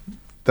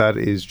that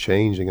is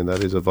changing, and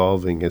that is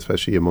evolving,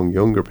 especially among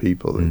younger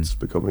people. It's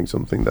becoming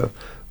something that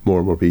more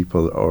and more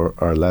people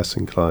are less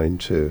inclined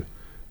to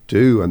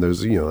do. And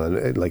there's,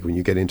 like when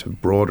you get into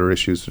broader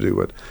issues to do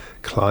with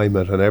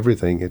climate and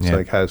everything, it's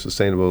like, how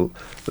sustainable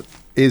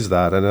is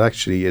that? And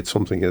actually, it's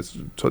something that's,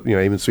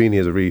 Eamon Sweeney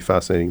has a really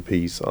fascinating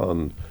piece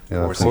on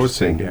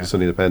horsing,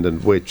 Sunday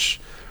Independent, which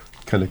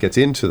kind of gets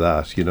into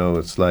that.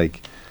 It's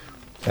like,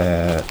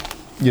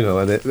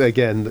 and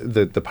again,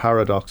 the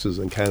paradoxes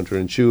and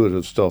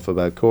counterintuitive stuff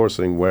about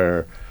coursing,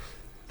 where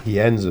he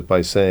ends it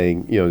by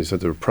saying, he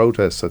said there were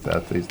protests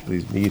at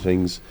these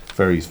meetings,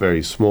 very,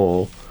 very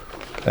small.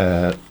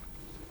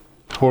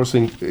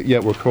 Coursing,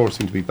 yet we're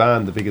coursing to be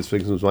banned. The biggest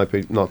victims might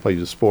be not by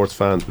the sports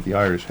fans, but the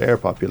Irish hare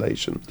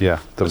population. Yeah,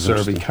 the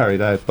survey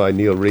carried out by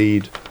Neil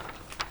Reid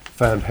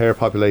found hare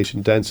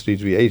population density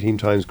to be 18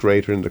 times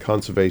greater in the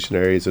conservation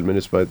areas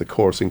administered by the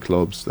coursing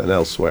clubs than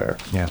elsewhere.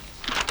 Yeah.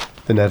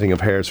 The netting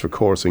of hares for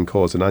coursing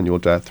caused an annual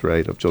death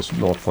rate of just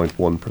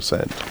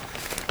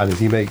 0.1%. And as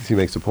he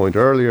makes a point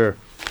earlier,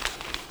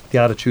 the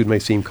attitude may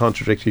seem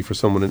contradictory for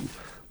someone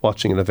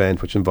watching an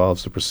event which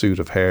involves the pursuit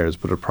of hares,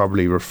 but it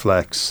probably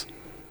reflects.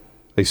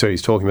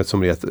 He's talking about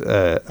somebody at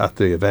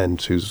the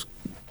event who's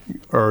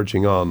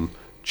cheering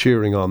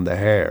on the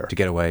hare to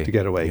get away.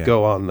 Yeah.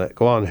 Go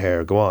on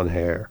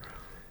hare.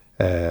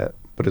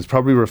 But it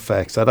probably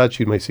reflects, that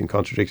attitude may seem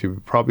contradictory,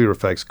 but probably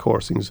reflects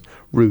coursing's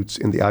roots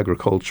in the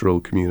agricultural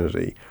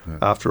community. Yeah.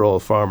 After all,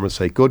 farmers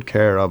take good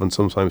care of and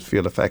sometimes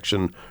feel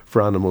affection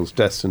for animals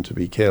destined to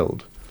be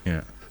killed.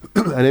 Yeah.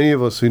 And any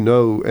of us who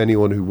know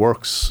anyone who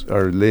works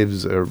or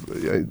lives or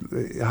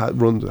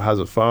has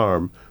a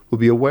farm will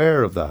be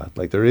aware of that.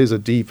 Like, there is a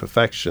deep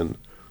affection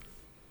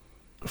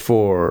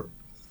for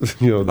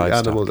the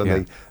livestock, animals,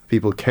 and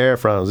people care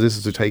for animals. This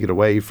is to take it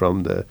away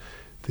from the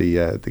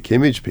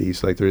Kimmage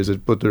piece. Like, there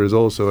is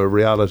also a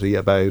reality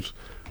about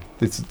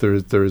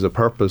there is a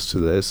purpose to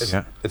this.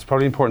 Yeah. It's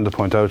probably important to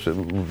point out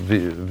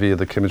via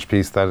the Kimmage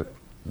piece that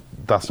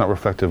that's not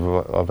reflective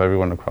of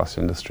everyone across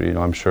the industry. You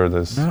know, I'm sure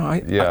there's...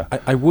 No,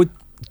 I would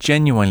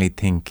genuinely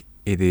think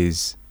it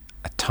is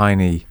a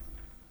tiny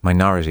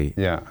minority.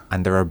 Yeah.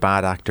 And there are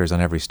bad actors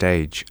on every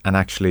stage. And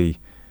actually,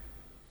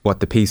 what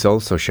the piece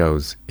also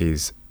shows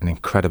is an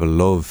incredible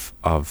love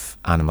of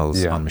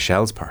animals on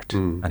Michelle's part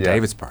and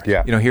David's part.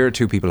 Yeah. You know, here are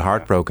two people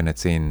heartbroken at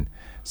seeing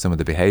some of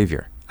the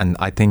behaviour. And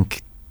I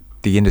think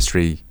the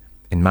industry,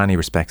 in many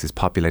respects, is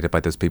populated by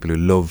those people who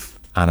love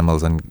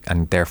animals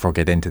and therefore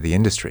get into the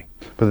industry.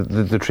 But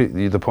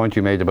the point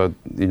you made about,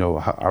 you know,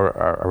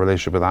 our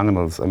relationship with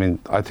animals, I mean,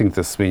 I think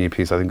the Sweeney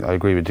piece, I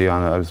agree with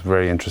Dion, it was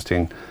very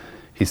interesting.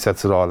 He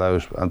sets it all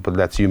out, but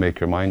lets you make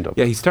your mind up.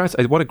 Yeah, he starts,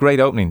 what a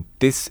great opening.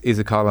 This is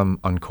a column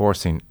on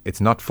coursing.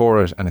 It's not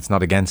for it and it's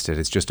not against it,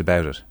 it's just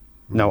about it.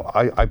 Now,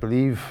 I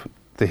believe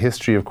the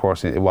history of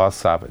coursing, it was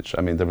savage.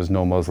 I mean, there was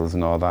no muzzles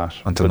and all that.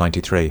 Until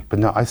 93. But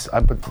no,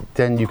 but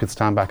then you could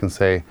stand back and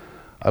say,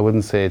 I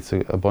wouldn't say it's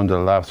a bundle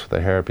of laughs with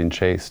their hair being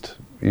chased.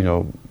 You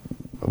know,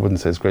 I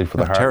wouldn't say it's great for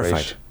the heart terrified.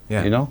 rate.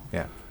 Yeah. You know?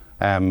 Yeah.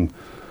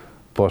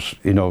 But,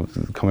 you know,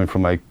 coming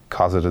from my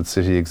closeted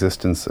city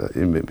existence,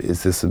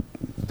 is this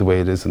the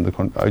way it is in the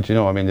country? You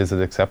know, I mean, is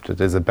it accepted?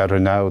 Is it better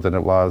now than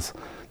it was?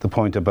 The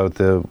point about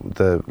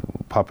the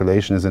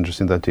population is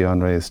interesting that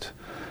Dion raised.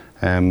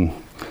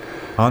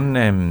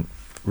 On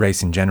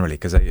racing generally,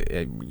 because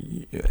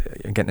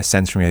I'm getting a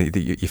sense from you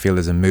that you feel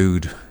there's a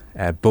mood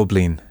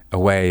bubbling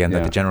away and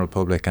that the general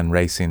public and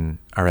racing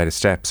are out of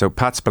step. So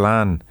Pat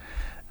Spillane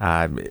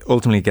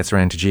ultimately gets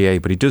around to GA,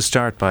 but he does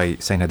start by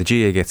saying how the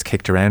GA gets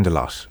kicked around a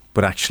lot,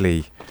 but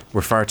actually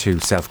we're far too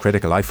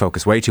self-critical. I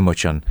focus way too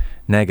much on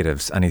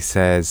negatives. And he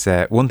says,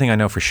 one thing I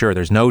know for sure,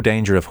 there's no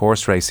danger of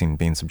horse racing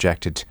being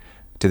subjected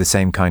to the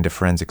same kind of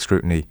forensic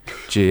scrutiny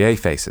GA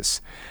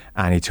faces.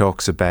 And he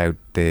talks about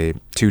the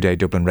 2-day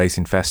Dublin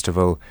Racing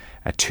Festival.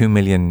 €2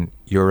 million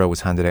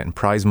was handed out in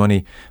prize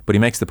money, but he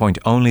makes the point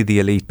only the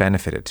elite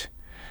benefited.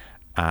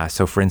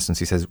 So, for instance,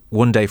 he says,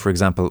 one day, for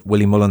example,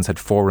 Willie Mullins had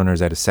 4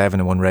 runners out of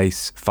 7 in one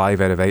race, 5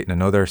 out of 8 in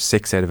another,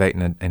 6 out of 8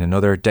 in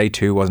another. Day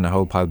 2 wasn't a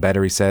whole pile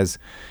better, he says.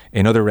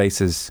 In other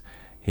races,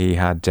 he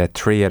had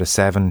 3 out of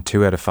 7,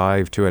 2 out of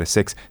 5, 2 out of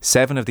 6.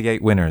 7 of the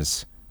 8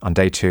 winners on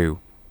day 2,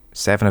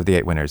 7 of the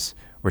 8 winners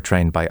were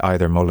trained by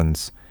either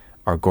Mullins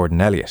or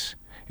Gordon Elliott.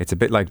 It's a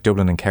bit like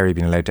Dublin and Kerry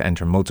being allowed to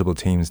enter multiple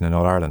teams in an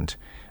All-Ireland.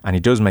 And he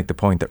does make the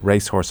point that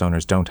racehorse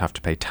owners don't have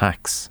to pay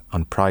tax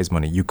on prize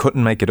money. You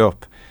couldn't make it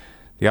up.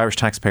 The Irish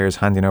taxpayers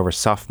handing over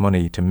soft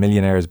money to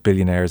millionaires,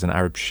 billionaires and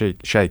Arab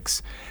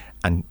sheikhs.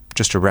 And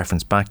just to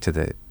reference back to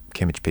the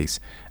Kimmage piece,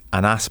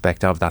 an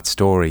aspect of that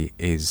story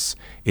is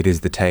it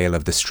is the tale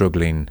of the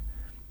struggling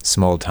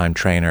small-time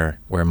trainer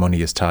where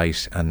money is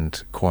tight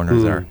and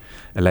corners are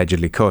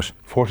allegedly cut.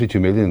 42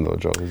 million though,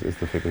 Joe, is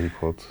the figure he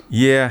quotes.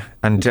 Yeah,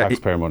 and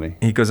taxpayer money.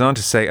 He goes on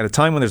to say, at a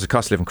time when there's a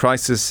cost of living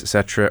crisis,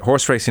 etc.,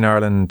 Horse Racing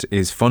Ireland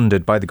is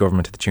funded by the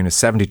government to the tune of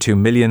 72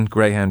 million.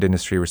 Greyhound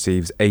industry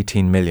receives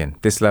 18 million.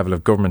 This level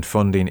of government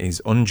funding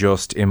is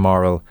unjust,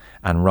 immoral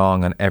and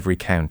wrong on every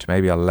count.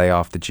 Maybe I'll lay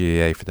off the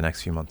GAA for the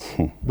next few months.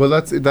 Well,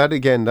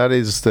 that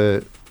is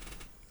the...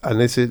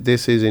 And this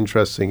is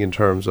interesting in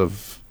terms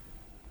of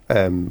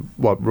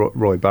what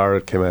Roy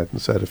Barrett came out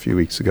and said a few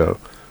weeks ago,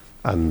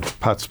 and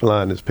Pat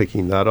Spillane is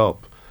picking that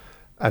up.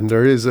 And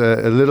there is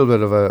a little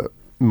bit of a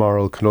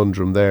moral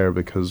conundrum there,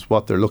 because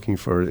what they're looking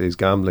for is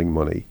gambling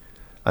money,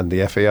 and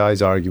the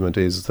FAI's argument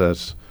is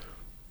that,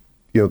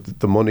 you know,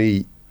 the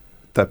money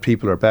that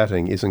people are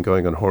betting isn't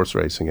going on horse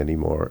racing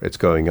anymore, it's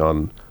going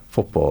on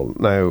football.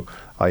 Now,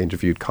 I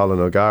interviewed Colin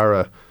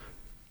O'Gara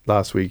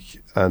last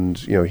week,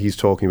 and you know, he's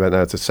talking about,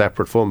 now it's a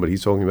separate fund, but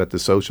he's talking about the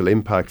social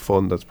impact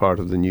fund that's part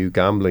of the new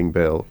gambling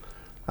bill,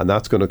 and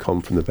that's going to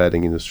come from the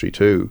betting industry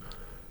too.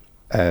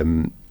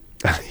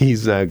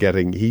 He's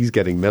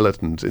getting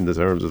militant in the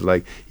terms of,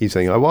 like, he's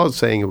saying, I was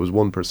saying it was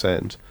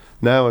 1%.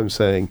 Now I'm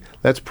saying,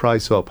 let's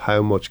price up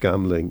how much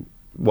gambling,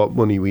 what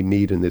money we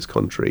need in this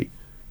country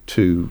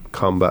to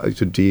combat,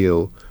 to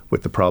deal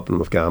with the problem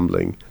of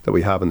gambling that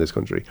we have in this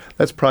country.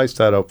 Let's price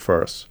that up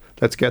first.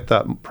 Let's get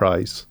that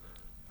price.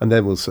 And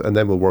then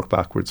we'll work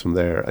backwards from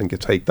there and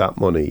take that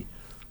money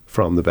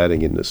from the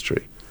betting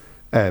industry.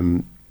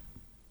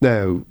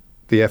 Now,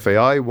 the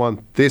FAI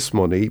want this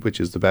money,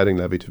 which is the betting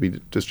levy, to be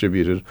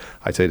distributed.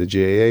 I'd say the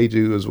GAA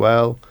do as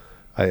well.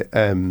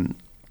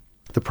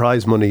 The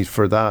prize money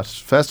for that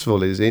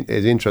festival is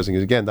interesting.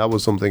 Again, that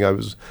was something I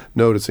was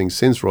noticing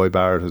since Roy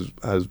Barrett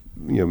has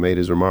made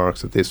his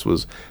remarks, that this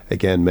was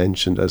again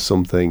mentioned as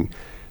something.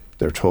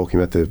 They're talking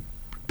about the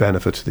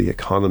benefit to the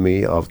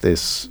economy of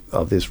this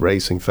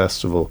racing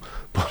festival,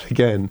 but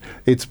again,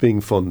 it's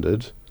being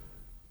funded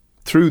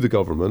through the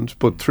government,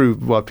 but through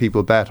what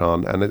people bet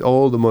on, and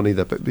all the money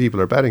that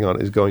people are betting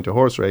on is going to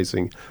horse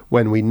racing,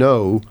 when we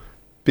know,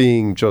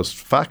 being just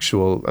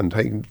factual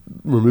and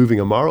removing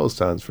a moral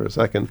stance for a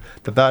second,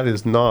 that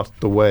is not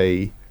the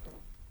way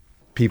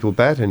people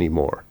bet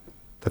anymore,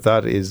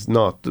 that is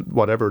not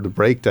whatever the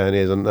breakdown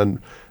is,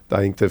 and I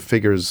think the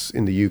figures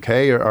in the UK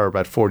are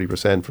about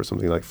 40% for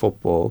something like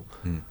football.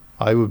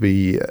 I would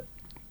be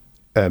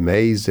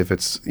amazed if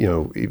it's,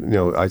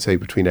 I'd say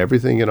between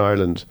everything in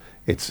Ireland,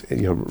 it's,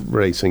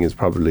 racing is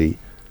probably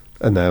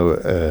now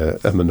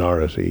a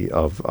minority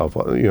of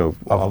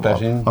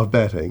betting? Of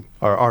betting,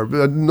 or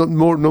no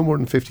more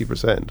than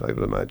 50%, I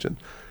would imagine.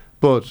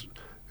 But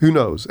who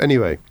knows?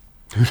 Anyway,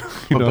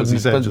 who knows? He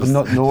said, but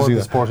no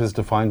other sport is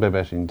defined by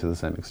betting to the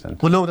same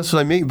extent. Well, no, that's what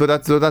I mean. But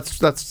that's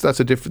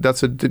a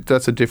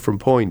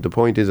different point. The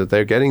point is that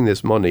they're getting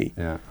this money,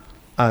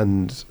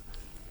 and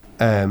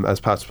as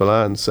Pat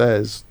Spillane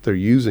says, they're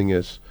using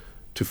it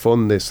to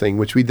fund this thing,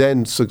 which we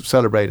then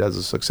celebrate as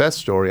a success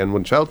story. And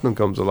when Cheltenham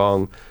comes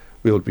along,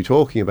 we'll be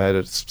talking about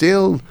it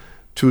still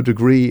to a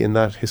degree in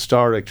that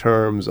historic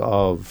terms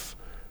of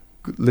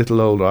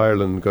little old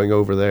Ireland going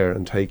over there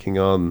and taking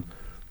on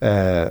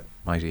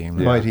Mighty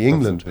England. Mighty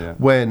England.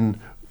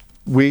 When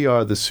we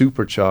are the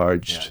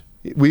supercharged,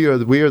 we are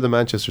the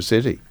Manchester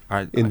City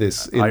in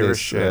this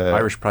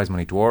Irish prize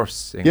money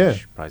dwarfs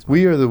English prize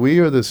money. We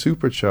are the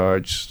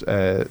supercharged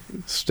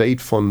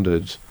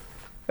state-funded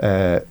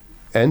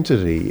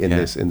entity in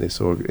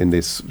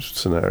this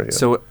scenario.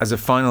 So, as a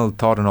final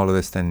thought on all of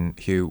this, then,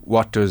 Hugh,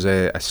 what does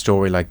a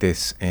story like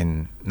this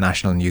in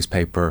national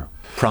newspaper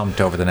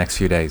prompt over the next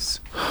few days?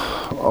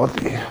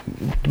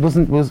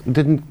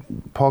 Didn't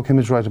Paul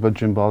Kimmage write about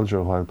Jim Bolger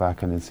a while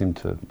back, and it seemed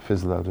to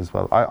fizzle out as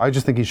well? I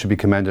just think he should be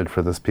commended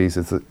for this piece.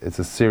 It's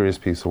a serious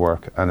piece of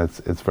work, and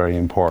it's very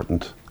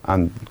important.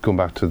 And going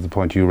back to the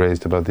point you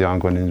raised about the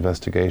ongoing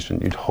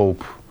investigation, you'd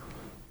hope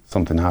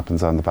something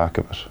happens on the back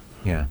of it.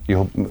 Yeah.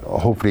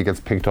 Hopefully it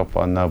gets picked up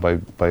on now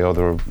by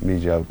other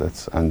media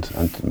outlets and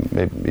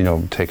maybe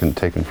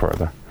taken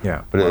further.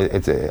 Yeah. But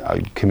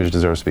Kimmage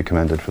deserves to be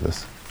commended for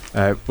this.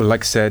 Well,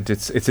 like I said,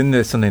 it's in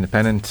the Sunday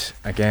Independent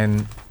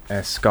again.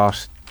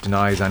 Scott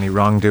denies any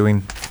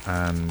wrongdoing,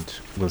 and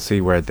we'll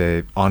see where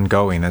the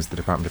ongoing, as the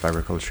Department of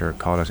Agriculture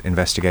call it,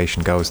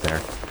 investigation goes there.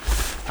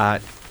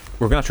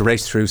 We're going to have to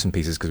race through some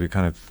pieces because we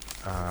kind of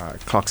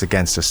clock's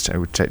against us.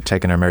 We've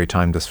taken our merry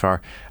time thus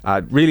far.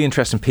 Really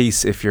interesting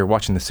piece if you're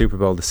watching the Super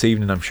Bowl this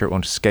evening. I'm sure it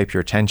won't escape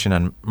your attention,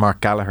 and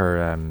Mark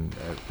Gallagher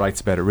writes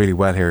about it really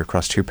well here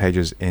across 2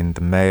 pages in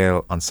the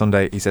Mail on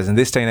Sunday. He says, in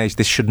this day and age,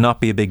 this should not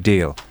be a big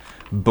deal,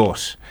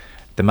 but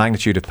the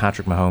magnitude of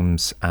Patrick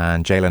Mahomes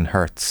and Jalen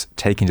Hurts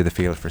taking to the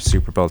field for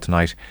Super Bowl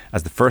tonight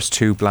as the first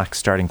 2 black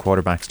starting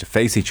quarterbacks to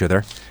face each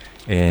other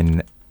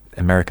in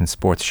American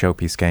sports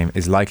showpiece game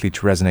is likely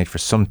to resonate for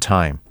some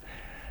time.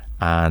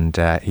 And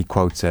he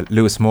quotes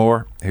Lewis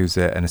Moore, who's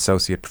an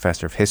associate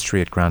professor of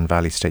history at Grand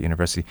Valley State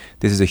University.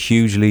 This is a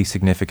hugely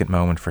significant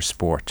moment for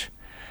sport.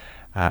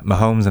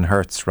 Mahomes and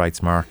Hurts,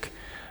 writes Mark,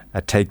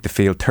 take the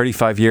field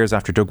 35 years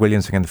after Doug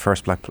Williams became the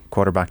first black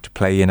quarterback to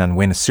play in and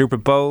win a Super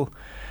Bowl.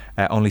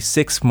 Only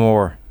 6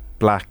 more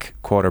black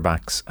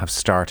quarterbacks have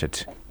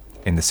started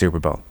in the Super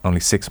Bowl.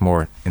 Only 6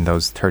 more in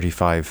those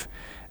 35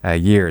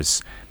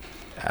 years.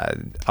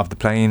 Of the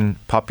playing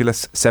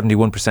populace,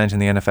 71% in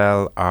the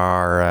NFL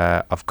are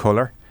of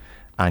colour,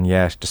 and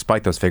yet,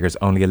 despite those figures,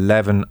 only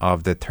 11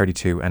 of the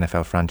 32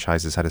 NFL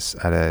franchises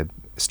had a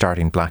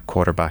starting black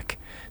quarterback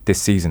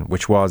this season,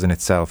 which was in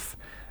itself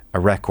a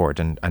record.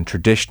 And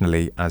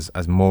traditionally, as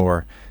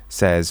Moore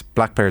says,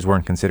 black players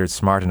weren't considered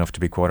smart enough to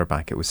be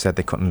quarterback. It was said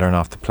they couldn't learn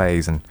off the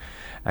plays and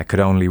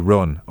could only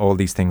run. All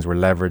these things were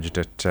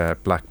leveraged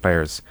at black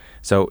players.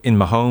 So in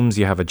Mahomes,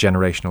 you have a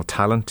generational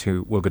talent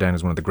who will go down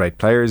as one of the great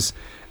players.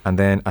 And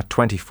then at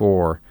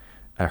 24,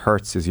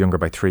 Hurts is younger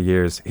by 3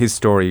 years. His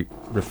story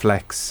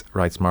reflects,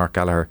 writes Mark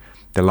Gallagher,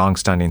 the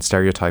long-standing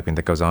stereotyping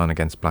that goes on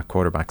against black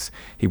quarterbacks.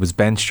 He was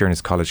benched during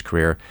his college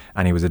career,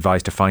 and he was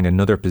advised to find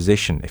another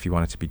position if he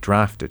wanted to be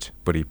drafted,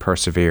 but he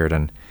persevered,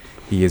 and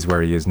he is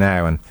where he is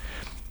now.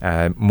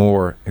 And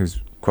Moore,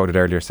 who's quoted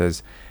earlier,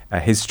 says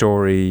his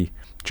story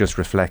just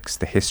reflects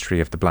the history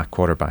of the black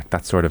quarterback.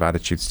 That sort of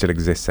attitude still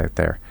exists out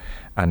there.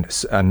 And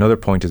another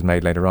point is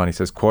made later on. He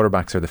says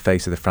quarterbacks are the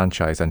face of the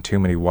franchise, and too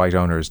many white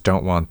owners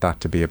don't want that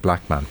to be a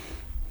black man.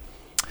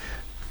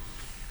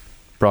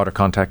 Broader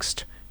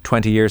context,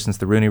 20 years since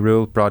the Rooney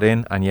Rule brought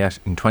in, and yet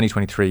in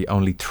 2023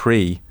 only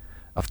 3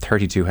 of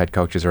 32 head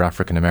coaches are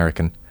African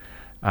American.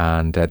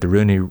 And the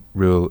Rooney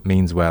Rule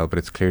means well, but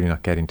it's clearly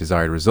not getting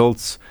desired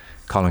results.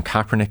 Colin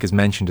Kaepernick is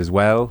mentioned as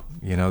well,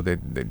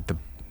 the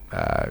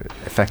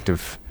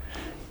effective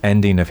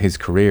ending of his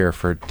career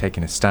for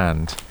taking a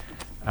stand.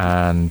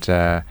 And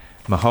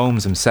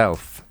Mahomes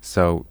himself,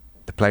 so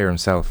the player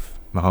himself,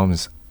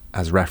 Mahomes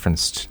has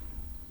referenced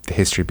the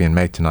history being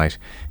made tonight.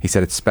 He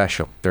said it's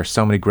special. There are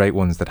so many great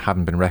ones that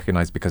haven't been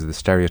recognised because of the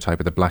stereotype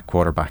of the black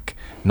quarterback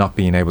not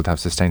being able to have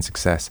sustained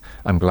success.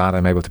 I'm glad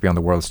I'm able to be on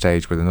the world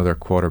stage with another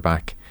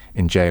quarterback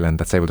in Jalen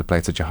that's able to play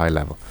at such a high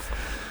level.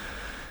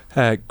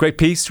 Great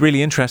piece,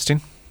 really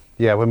interesting.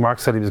 Yeah, when Mark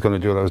said he was going to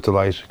do it, I was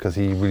delighted because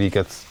he really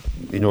gets,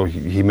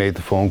 he made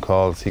the phone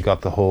calls, he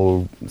got the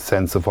whole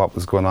sense of what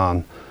was going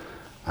on.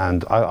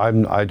 And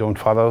I don't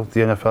follow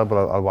the NFL, but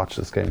I'll watch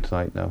this game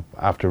tonight now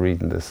after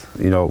reading this,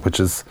 which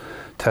is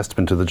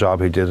testament to the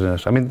job he did in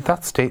it. I mean,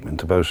 that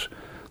statement about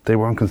they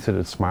weren't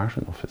considered smart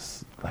enough.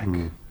 It's like,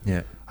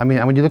 Yeah. I mean,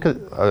 and when you look at,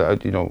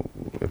 you know,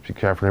 you have to be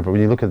careful here, but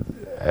when you look at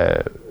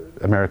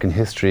American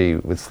history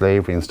with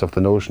slavery and stuff,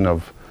 the notion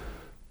of,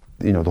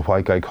 you know, the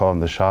white guy calling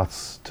the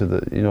shots to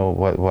the, you know,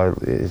 while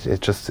it's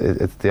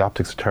the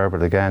optics are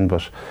terrible again.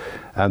 But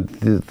and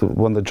the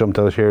one that jumped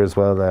out here as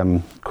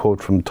well,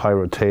 quote from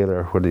Tyrod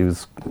Taylor when he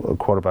was a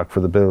quarterback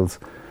for the Bills.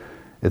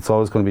 It's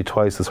always going to be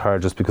twice as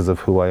hard just because of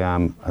who I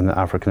am, an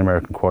African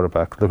American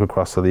quarterback. Look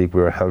across the league,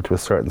 we are held to a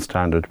certain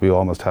standard. We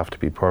almost have to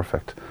be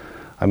perfect.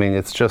 I mean,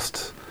 it's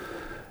just,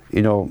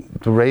 you know,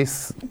 the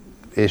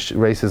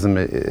racism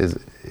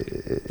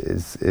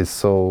is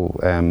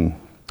so.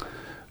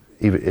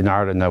 Even in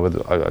Ireland now, with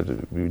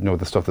you know,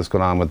 the stuff that's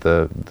going on with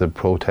the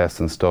protests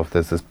and stuff,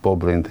 there's this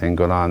bubbling thing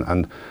going on,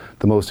 and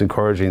the most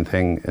encouraging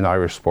thing in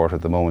Irish sport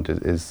at the moment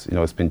is you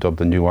know, it's been dubbed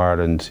the New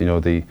Ireland. You know,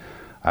 the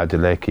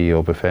Adeleke,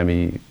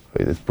 Obafemi,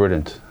 it's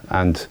brilliant.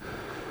 And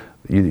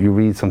you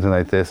read something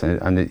like this,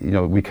 and it, you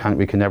know, we can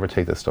never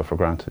take this stuff for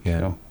granted. Yeah.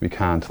 You know, we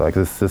can't. Like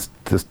this,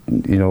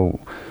 you know.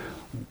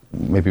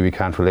 Maybe we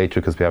can't relate to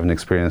it because we haven't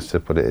experienced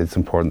it, but it's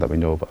important that we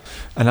know about it.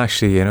 And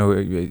actually, you know,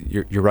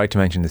 you're right to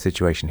mention the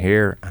situation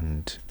here,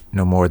 and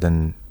no more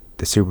than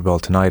the Super Bowl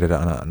tonight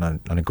on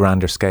a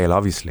grander scale,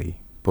 obviously.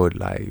 But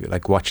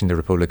like watching the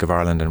Republic of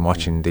Ireland and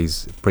watching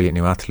these brilliant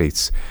new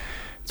athletes,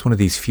 it's one of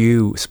these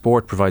few.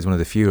 Sport provides one of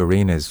the few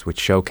arenas which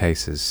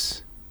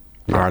showcases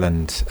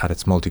Ireland at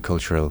its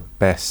multicultural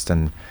best,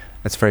 and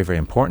that's very, very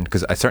important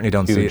because I certainly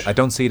don't see it. I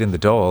don't see it in the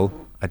Dáil.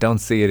 I don't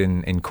see it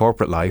in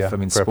corporate life. Yeah, I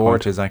mean, fair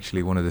sport point. is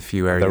actually one of the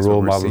few areas They're where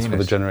role we're models seeing for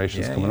the it.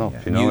 generations coming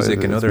up. You know,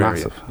 Music, another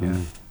massive.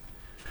 area.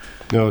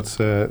 Yeah.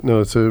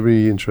 It's a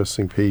really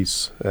interesting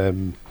piece. I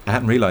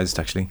hadn't realised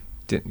actually.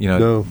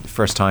 The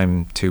first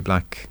time 2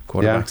 black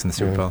quarterbacks in the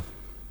Super Bowl.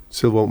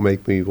 Still won't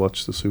make me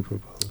watch the Super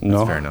Bowl.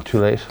 No, fair enough. Too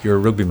late. You're a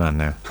rugby man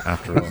now,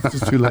 after all.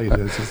 It's too late.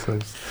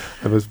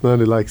 I'm a man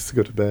who likes to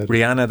go to bed.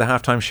 Rihanna, the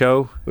halftime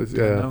show. No. Is it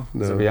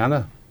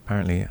Rihanna?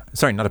 Apparently,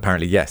 sorry, not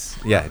apparently. Yes,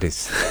 yeah, it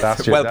is.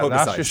 Last year, well last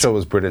publicised. year's show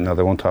was brilliant. No,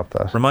 they won't top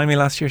that. Remind me,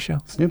 last year's show.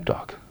 Snoop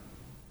Dogg,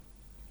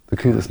 the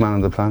coolest man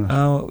on the planet.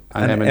 Oh,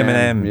 and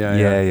Eminem.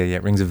 Yeah.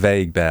 Rings a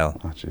vague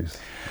bell. Oh, jeez,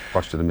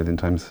 watched it a million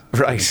times.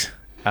 Right.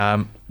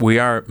 We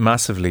are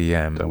massively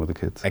Down with the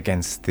kids.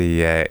 against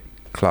the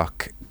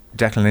clock.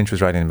 Declan Lynch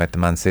was writing about the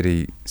Man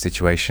City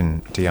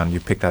situation. Dion, you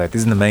picked that out.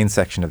 This is in the main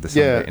section of the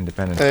Sunday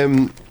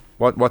Independent.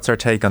 What's our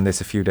take on this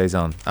a few days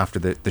on, after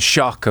the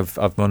shock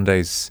of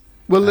Monday's...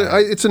 Well,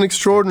 it's an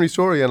extraordinary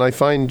story, and I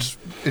find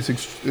it's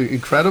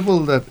incredible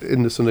that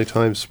in the Sunday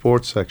Times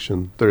sports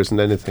section there isn't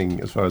anything,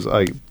 as far as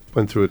I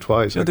went through it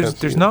twice.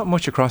 There's not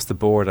much across the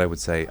board, I would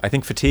say. I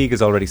think fatigue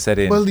has already set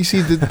in. Well, you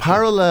see, the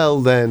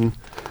parallel then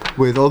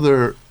with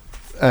other...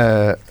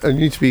 and you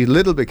need to be a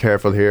little bit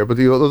careful here, but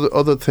the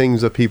other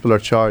things that people are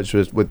charged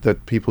with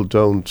that people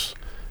don't...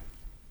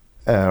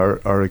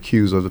 are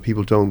accused of, that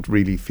people don't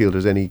really feel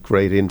there's any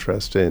great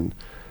interest in,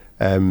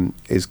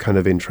 is kind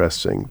of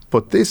interesting.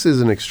 But this is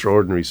an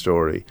extraordinary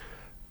story.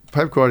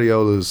 Pep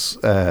Guardiola's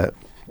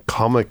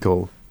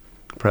comical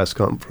press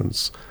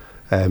conference.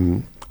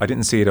 I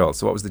didn't see it all,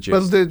 so what was the gist?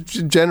 Well, the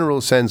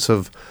general sense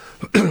of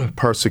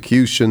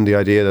persecution, the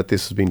idea that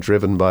this has been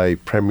driven by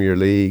Premier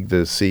League,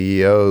 the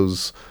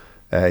CEOs.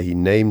 He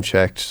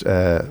name-checked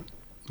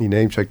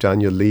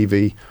Daniel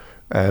Levy,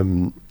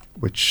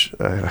 which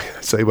I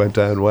say went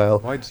down well.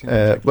 Why did he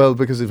name-check well,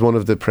 because it's one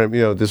of the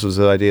this was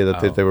the idea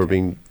that they were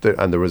being,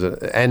 and there was an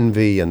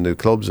envy, and the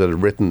clubs that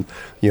had written,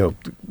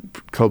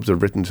 clubs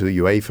had written to the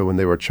UEFA when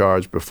they were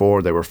charged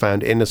before. They were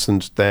found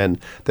innocent. Then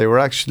they were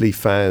actually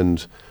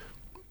found.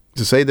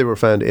 To say they were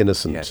found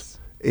innocent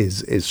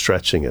is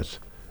stretching it.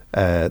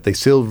 They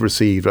still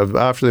received,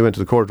 after they went to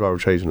the Court of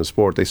Arbitration of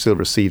Sport, they still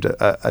received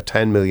a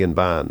 10 million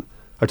ban.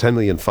 Or 10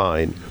 million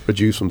fine,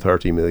 reduced from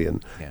 30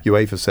 million. Yeah.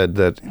 UEFA said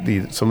that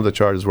some of the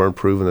charges weren't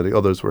proven, and the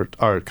others were,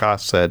 or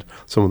CAS said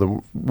some of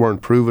them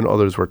weren't proven,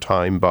 others were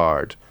time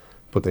barred.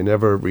 But they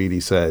never really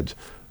said,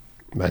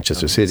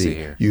 Manchester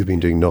City, you've been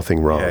doing nothing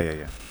wrong.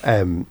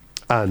 Yeah.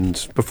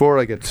 And before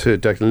I get to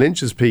Declan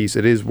Lynch's piece,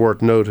 it is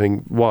worth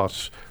noting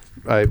what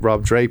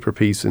Rob Draper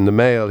piece in the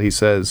Mail, he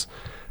says,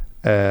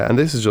 and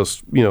this is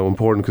just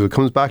important because it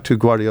comes back to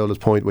Guardiola's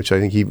point, which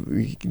I think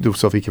the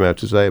stuff he came out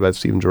to say about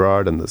Steven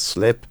Gerrard and the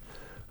slip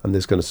and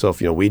this kind of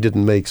stuff. We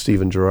didn't make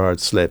Steven Gerrard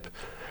slip.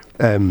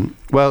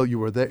 Well, you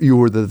were there. You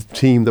were the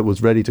team that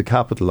was ready to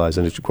capitalise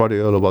on it.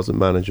 Guardiola wasn't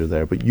manager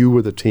there, but you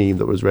were the team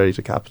that was ready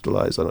to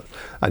capitalise on it.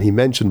 And he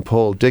mentioned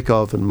Paul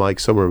Dickoff and Mike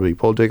Summerby.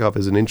 Paul Dickoff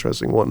is an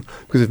interesting one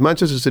because if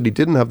Manchester City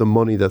didn't have the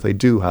money that they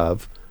do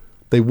have,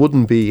 they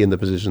wouldn't be in the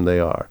position they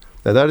are.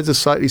 Now that is a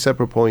slightly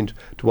separate point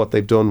to what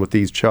they've done with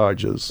these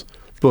charges.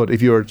 But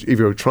if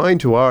you're trying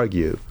to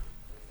argue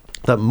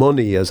that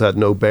money has had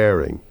no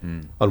bearing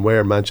on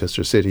where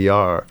Manchester City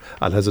are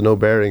and has no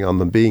bearing on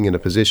them being in a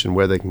position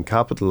where they can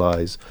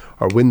capitalise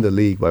or win the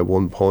league by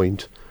 1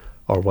 point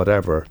or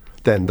whatever,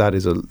 then that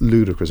is a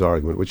ludicrous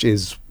argument, which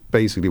is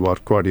basically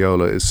what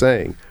Guardiola is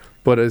saying.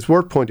 But it's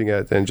worth pointing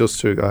out then,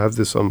 I have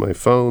this on my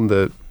phone,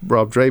 that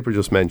Rob Draper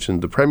just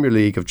mentioned, the Premier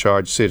League have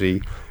charged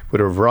City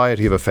with a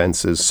variety of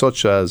offences,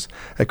 such as,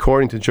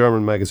 according to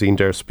German magazine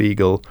Der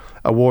Spiegel,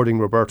 awarding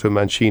Roberto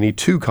Mancini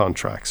 2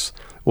 contracts,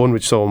 one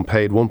which saw him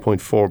paid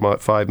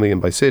 1.45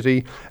 million by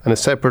City and a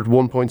separate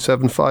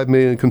 1.75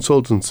 million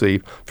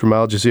consultancy from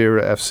Al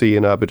Jazeera FC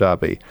in Abu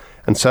Dhabi,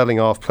 and selling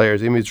off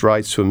players' image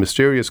rights to a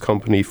mysterious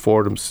company,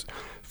 Fordham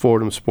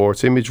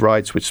Sports Image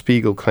Rights, which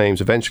Spiegel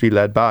claims eventually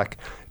led back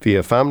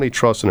via family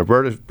trust and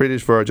a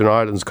British Virgin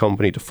Islands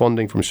company to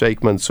funding from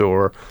Sheikh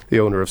Mansour,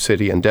 the owner of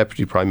City and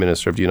Deputy Prime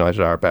Minister of the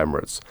United Arab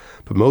Emirates.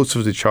 But most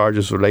of the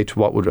charges relate to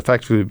what would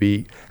effectively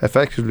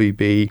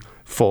be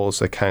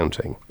false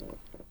accounting.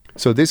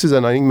 So this is,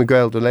 and I think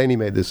Miguel Delaney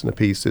made this in a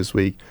piece this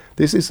week,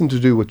 this isn't to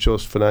do with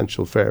just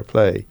financial fair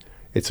play.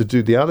 It's to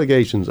do, the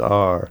allegations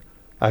are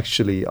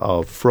actually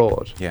of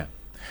fraud. Yeah.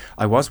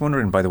 I was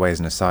wondering, by the way,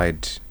 as an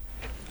aside,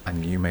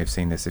 and you may have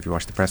seen this if you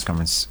watched the press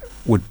conference,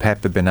 would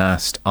Pep have been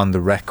asked on the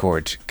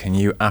record, can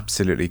you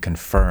absolutely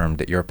confirm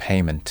that your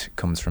payment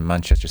comes from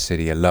Manchester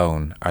City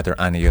alone? Are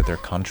there any other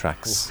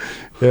contracts?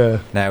 Yeah.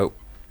 Now,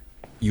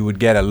 you would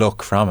get a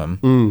look from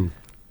him,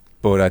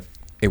 but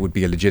it would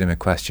be a legitimate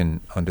question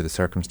under the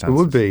circumstances. It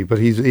would be, but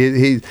he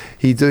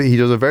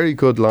does a very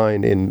good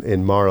line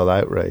in Moral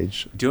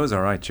Outrage. He does,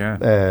 all right,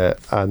 yeah.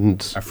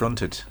 And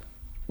affronted,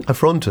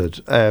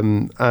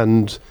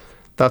 and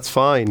that's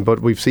fine. But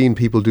we've seen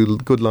people do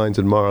good lines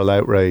in Moral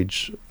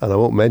Outrage, and I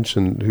won't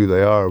mention who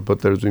they are,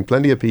 but there's been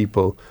plenty of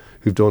people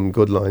who've done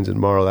good lines in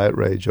Moral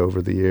Outrage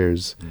over the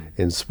years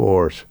in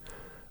sport.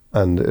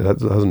 And it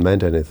hasn't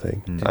meant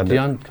anything. And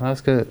Dion, can I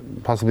ask a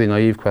possibly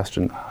naive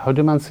question? How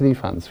do Man City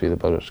fans feel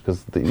about it?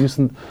 Because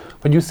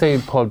when you say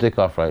Paul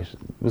Dickoff, right,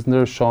 wasn't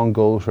there Sean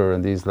Goater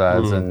and these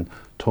lads and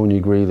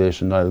Tony Grealish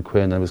and Niall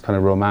Quinn, and it was kind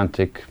of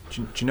romantic.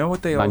 Do you know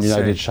what they all Man say?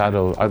 United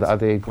shadow. Are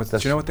they? Do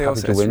you know what they all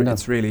say?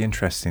 It's really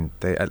interesting.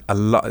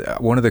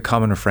 One of the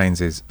common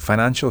refrains is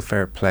financial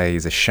fair play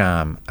is a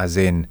sham. As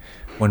in,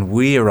 when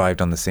we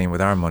arrived on the scene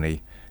with our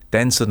money,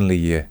 then suddenly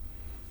you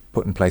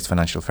put in place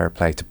financial fair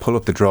play to pull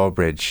up the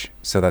drawbridge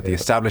so that the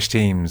established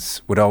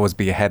teams would always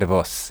be ahead of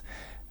us.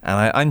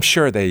 And I'm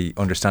sure they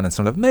understand in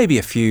some level. Maybe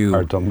a few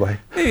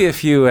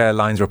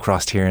lines were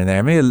crossed here and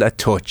there, maybe a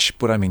touch.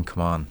 But I mean,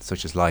 come on,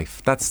 such is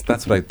life. That's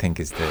what I think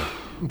is the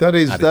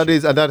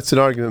attitude. And that's an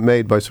argument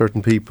made by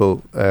certain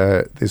people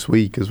this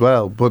week as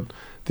well. But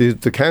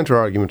the counter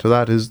argument to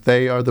that is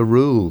they are the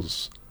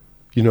rules.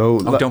 You know,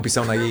 don't be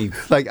so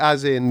naive.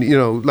 As in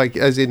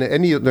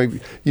any,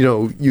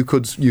 you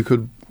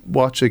could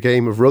watch a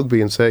game of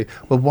rugby and say,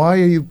 well, why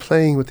are you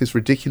playing with this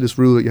ridiculous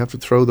rule that you have to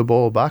throw the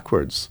ball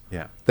backwards?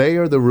 Yeah, they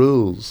are the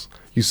rules.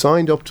 You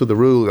signed up to the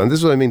rule, and this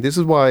is what I mean. This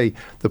is why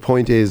the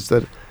point is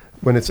that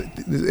when it's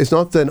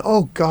not then,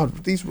 oh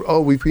God,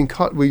 we've been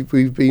caught,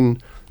 we've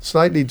been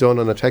slightly done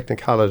on a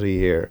technicality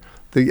here.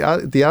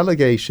 The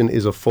allegation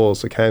is of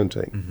false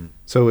accounting,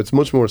 so it's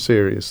much more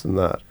serious than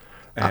that.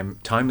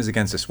 Time is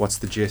against us. What's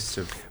the gist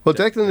of? Well,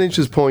 Declan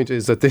Lynch's point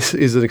is that this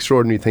is an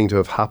extraordinary thing to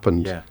have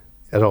happened. Yeah.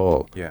 At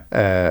all.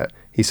 Yeah.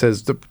 He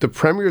says the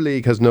Premier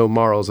League has no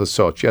morals as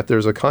such, yet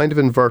there's a kind of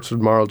inverted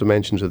moral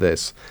dimension to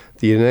this.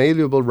 The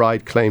inalienable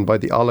right claimed by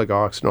the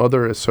oligarchs and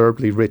other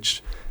acerbly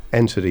rich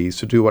entities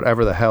to do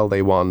whatever the hell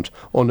they want,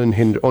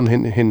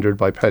 unhindered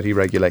by petty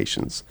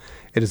regulations.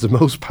 It is the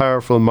most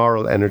powerful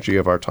moral energy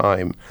of our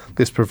time.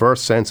 This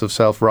perverse sense of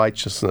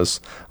self-righteousness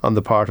on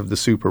the part of the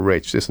super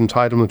rich, this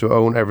entitlement to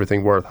own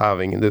everything worth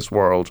having in this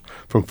world,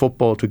 from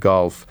football to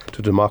golf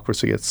to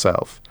democracy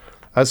itself.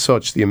 As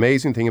such, the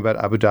amazing thing about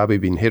Abu Dhabi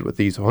being hit with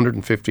these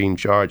 115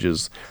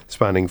 charges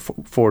spanning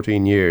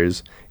 14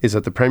 years is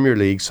that the Premier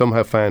League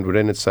somehow found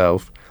within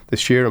itself the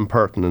sheer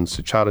impertinence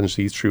to challenge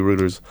these true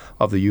rulers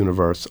of the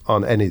universe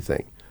on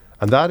anything.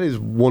 And that is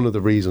one of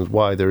the reasons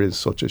why there is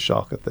such a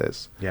shock at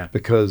this. Yeah.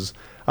 Because,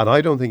 and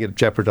I don't think it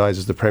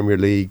jeopardises the Premier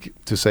League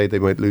to say they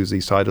might lose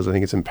these titles. I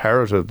think it's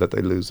imperative that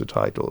they lose the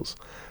titles.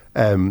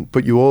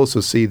 But you also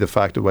see the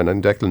fact that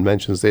and Declan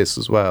mentions this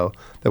as well,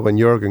 that when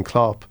Jurgen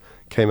Klopp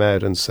came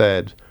out and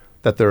said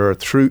that there are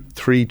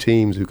three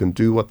teams who can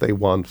do what they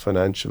want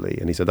financially,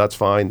 and he said that's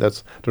fine, they're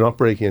not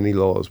breaking any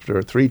laws, but there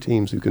are 3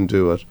 teams who can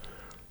do it,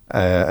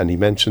 and he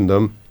mentioned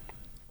them.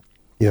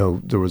 You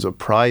know, there was a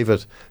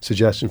private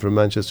suggestion from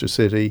Manchester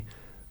City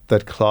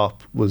that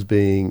Klopp was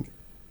being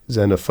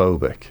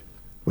xenophobic,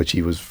 which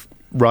he was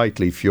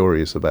rightly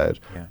furious about.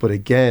 Yeah. But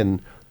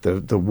again,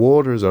 the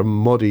waters are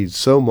muddied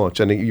so much,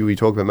 and we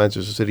talk about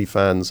Manchester City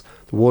fans,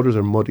 the waters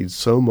are muddied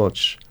so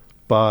much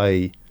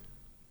by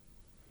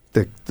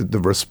the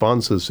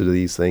responses to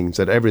these things,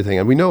 that everything,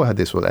 and we know how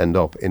this will end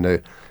up in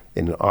an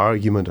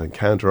argument and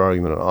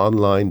counter-argument, an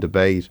online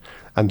debate.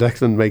 And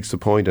Declan makes the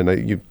point, and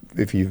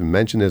if you even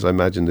mention this, I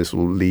imagine this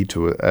will lead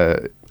to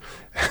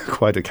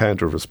quite a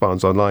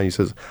counter-response online. He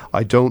says,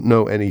 I don't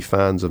know any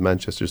fans of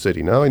Manchester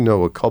City. Now I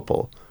know a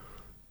couple,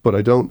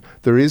 but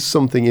there is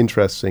something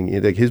interesting.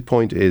 His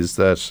point is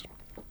that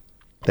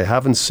they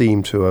haven't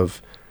seemed to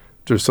have,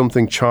 there's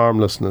something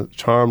charmlessness of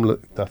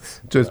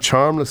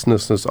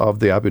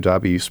the Abu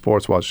Dhabi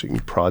sports watching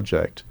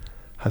project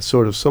has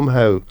sort of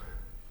somehow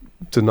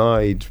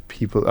denied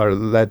people or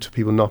led to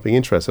people not being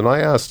interested. And I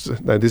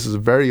asked, now this is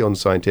very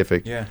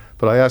unscientific,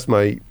 but I asked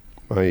my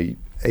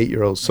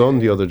 8-year-old son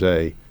the other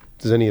day,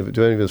 do any of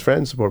his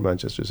friends support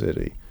Manchester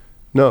City?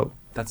 No.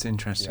 That's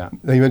interesting. Yeah.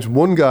 Now, he mentioned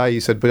one guy, he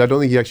said, but I don't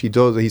think he actually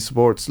does. He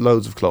supports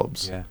loads of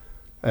clubs. Yeah.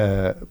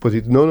 But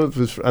none of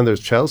his, and there's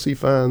Chelsea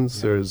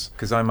fans. There's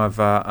because I'm of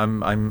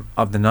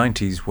the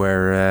 90s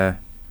where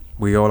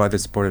we all either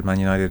supported Man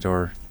United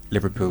or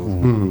Liverpool,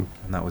 and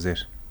that was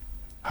it.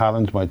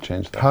 Haaland might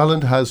change that.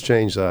 Haaland has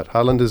changed that.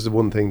 Haaland is the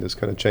one thing that's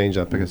kind of changed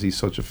that because he's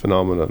such a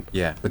phenomenon.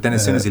 Yeah, but then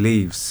as soon as he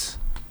leaves,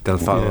 they'll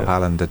follow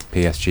Haaland at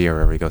PSG or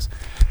wherever he goes.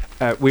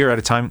 We're out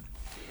of time.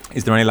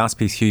 Is there any last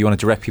piece, Hugh, you want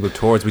to direct people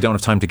towards? We don't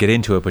have time to get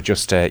into it, but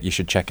just you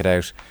should check it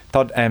out.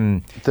 Thought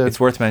it's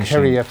worth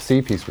mentioning. Kerry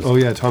FC piece was. Oh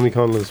yeah, Tommy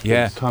Conlon's.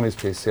 Yeah, Tommy's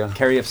piece. Yeah.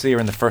 Kerry FC are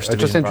in the first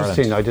division. Just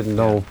interesting. I didn't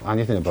know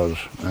anything about it,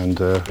 and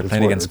they're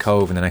playing against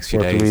Cove in the next few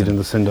days. Read in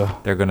the Cinder.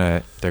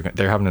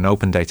 They're having an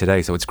open day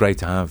today, so it's great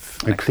to have.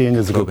 And Clean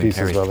is a good piece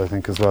as well, I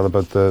think,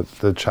 about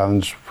the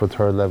challenge for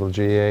third level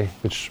GAA,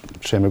 which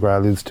Shane McGrath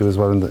alludes to as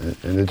well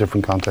in a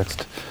different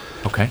context.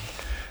 Okay.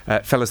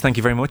 Fellas, thank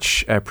you very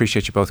much.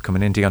 Appreciate you both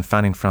coming in. Dion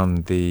Fanning from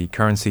The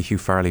Currency, Hugh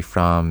Farley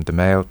from The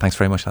Mail. Thanks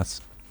very much, lads.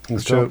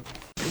 Thanks, Joe.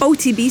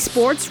 OTB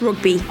Sports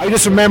Rugby. I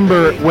just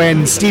remember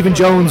when Stephen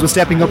Jones was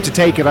stepping up to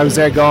take it, I was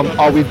there going,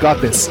 oh, we've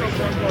got this.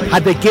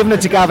 Had they given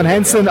it to Gavin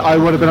Henson, I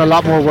would have been a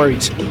lot more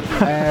worried.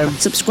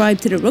 Subscribe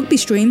to the Rugby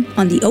Stream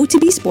on the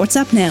OTB Sports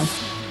app now.